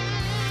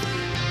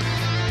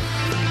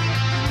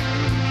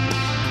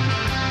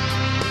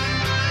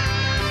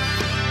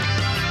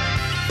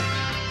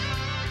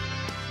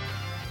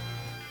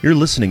 You're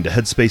listening to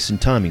Headspace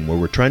and Timing, where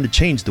we're trying to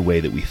change the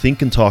way that we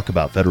think and talk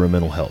about veteran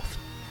mental health.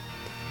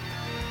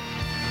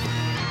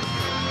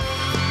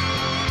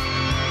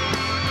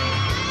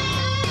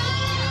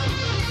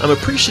 I'm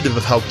appreciative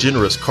of how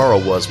generous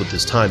Carl was with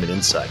his time and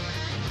insight.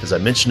 As I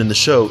mentioned in the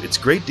show, it's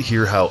great to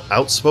hear how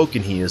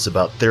outspoken he is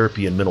about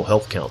therapy and mental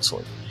health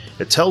counseling.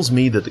 It tells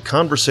me that the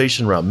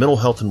conversation around mental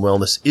health and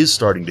wellness is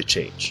starting to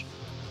change.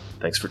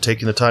 Thanks for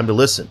taking the time to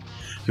listen.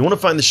 If you want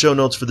to find the show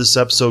notes for this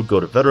episode, go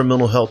to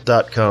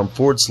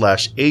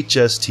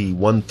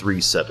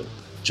veteranmentalhealth.com/HST137.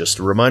 Just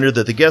a reminder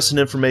that the guests and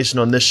information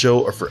on this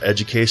show are for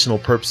educational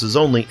purposes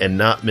only and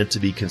not meant to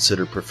be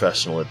considered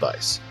professional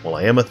advice. While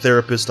I am a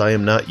therapist, I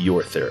am not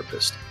your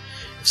therapist.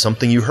 If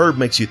something you heard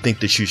makes you think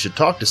that you should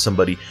talk to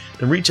somebody,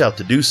 then reach out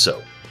to do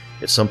so.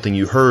 If something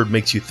you heard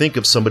makes you think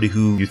of somebody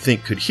who you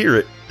think could hear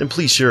it, then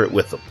please share it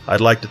with them.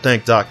 I'd like to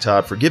thank Doc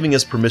Todd for giving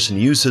us permission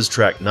to use his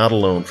track Not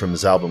Alone from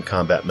his album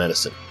Combat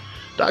Medicine.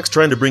 Doc's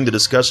trying to bring the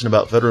discussion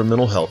about veteran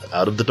mental health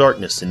out of the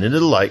darkness and into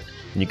the light,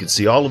 and you can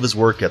see all of his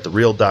work at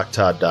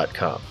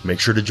therealdoctodd.com. Make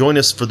sure to join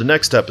us for the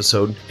next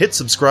episode. Hit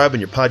subscribe on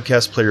your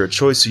podcast player of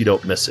choice so you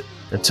don't miss it.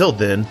 Until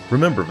then,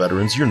 remember,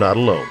 veterans, you're not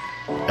alone.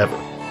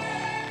 Ever.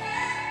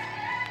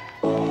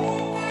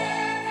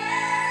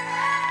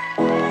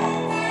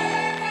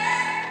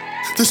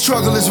 The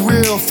struggle is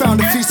real, found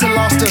a feast and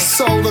lost a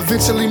soul.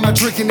 Eventually my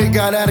drinking, it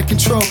got out of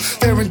control.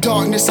 There in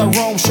darkness I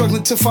roam,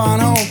 struggling to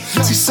find home.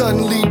 See,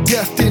 suddenly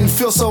death didn't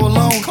feel so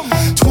alone.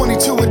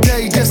 22 a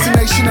day,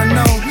 destination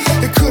unknown.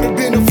 It could have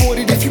been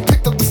avoided if you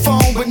picked up the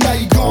phone, but now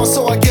you're gone,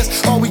 so I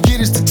guess all we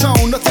get is the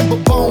tone. Nothing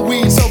but bone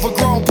weeds,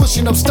 overgrown,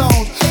 pushing up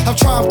stones. I've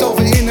triumphed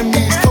over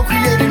enemies,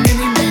 co-created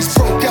enemies.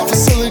 Broke out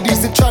facilities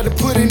that tried to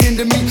put an end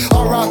to me.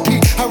 R.I.P.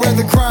 I'd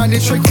rather grind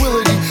in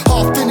tranquility.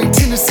 Authentic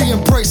tendency,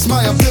 embrace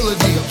my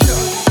ability.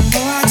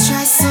 I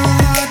try so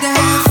hard to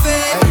have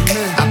faith.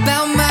 I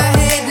bow my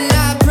head and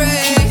I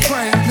pray.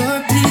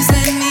 Lord, please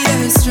lend me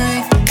the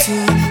strength to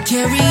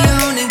carry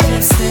on and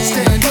keep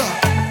standing.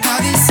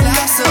 How this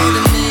life so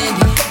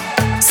demanding,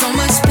 so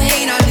much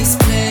pain, all this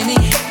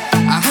plenty.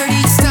 I hurt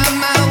each time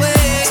my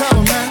way,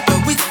 but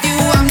with you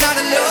I'm not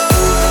alone.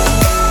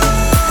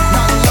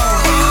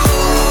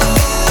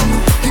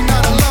 You're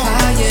not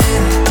alone.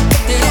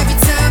 Yeah. And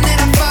every time that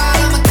I fall,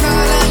 I'ma call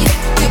on you,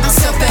 get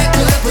myself back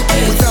up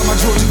again. Without my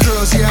Georgia girl,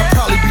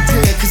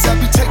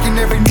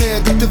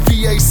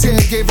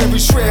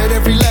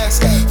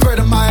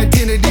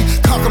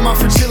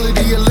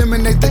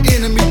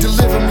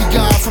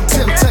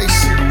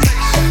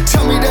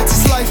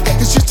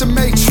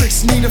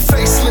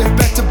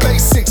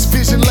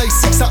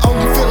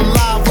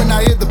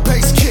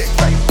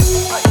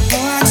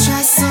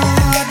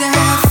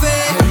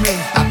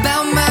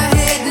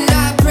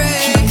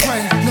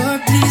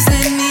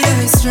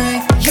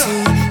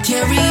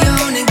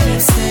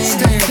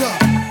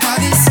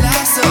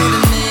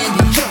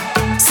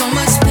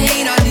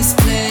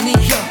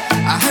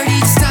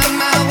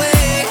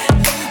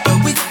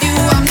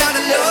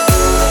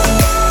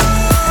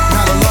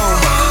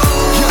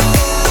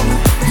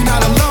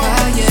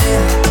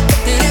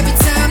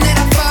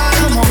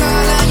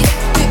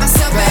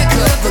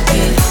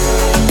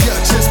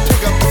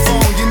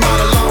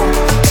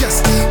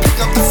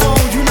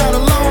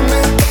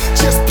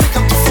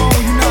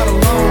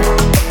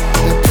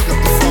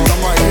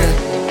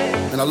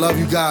 love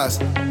you guys.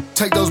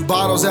 Take those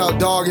bottles out,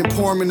 dog, and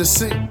pour them in the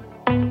sink.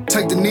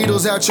 Take the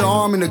needles out your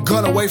arm and the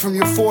gun away from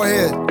your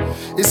forehead.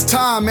 It's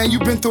time, man,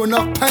 you've been through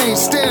enough pain,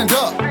 stand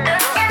up.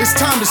 It's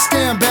time to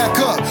stand back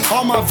up.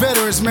 All my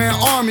veterans, man,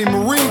 Army,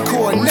 Marine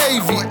Corps,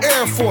 Navy,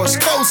 Air Force,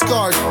 Coast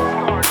Guard.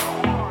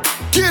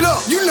 Get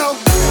up, you know.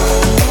 Oh,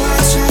 I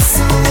try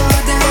so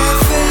hard to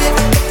have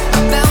faith. I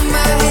bow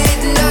my head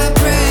and I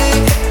pray.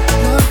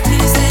 Lord,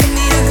 please lend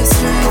me the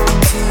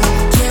strength to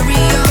carry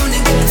on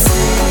and keep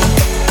staying.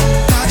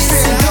 God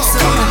is out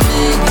so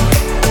many,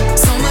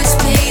 so much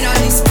pain on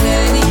His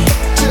plenty.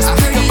 I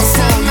heard He's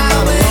on my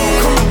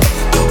way,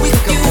 but with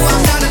you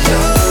I'm not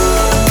alone.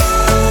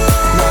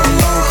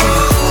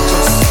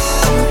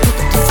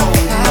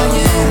 Oh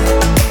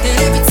yeah, and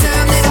every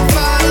time that I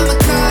fall I'ma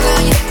call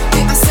on you,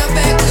 pick myself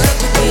back up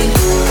again.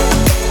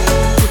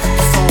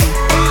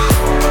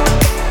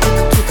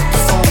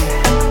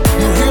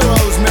 You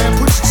heroes, man,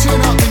 put your chin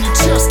up and your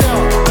chest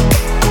out.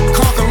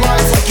 Conquer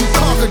life like you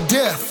conquer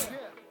death.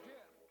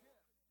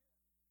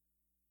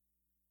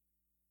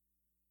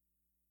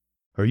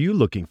 Are you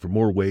looking for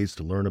more ways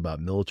to learn about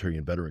military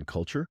and veteran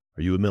culture?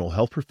 Are you a mental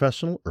health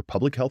professional or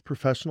public health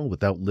professional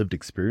without lived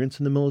experience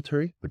in the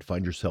military, but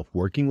find yourself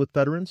working with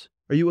veterans?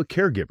 Are you a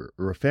caregiver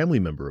or a family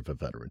member of a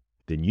veteran?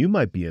 Then you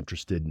might be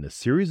interested in a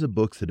series of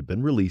books that have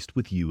been released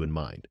with you in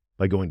mind.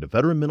 By going to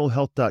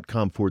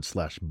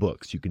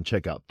veteranmentalhealth.com/books, you can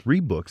check out 3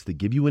 books that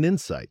give you an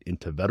insight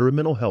into veteran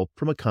mental health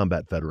from a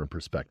combat veteran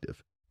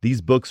perspective.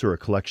 These books are a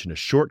collection of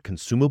short,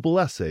 consumable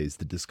essays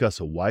that discuss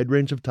a wide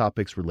range of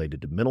topics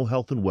related to mental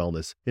health and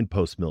wellness in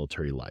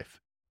post-military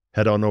life.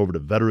 Head on over to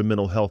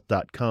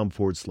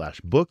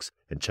veteranmentalhealth.com/books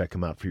and check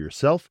them out for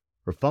yourself,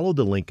 or follow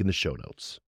the link in the show notes.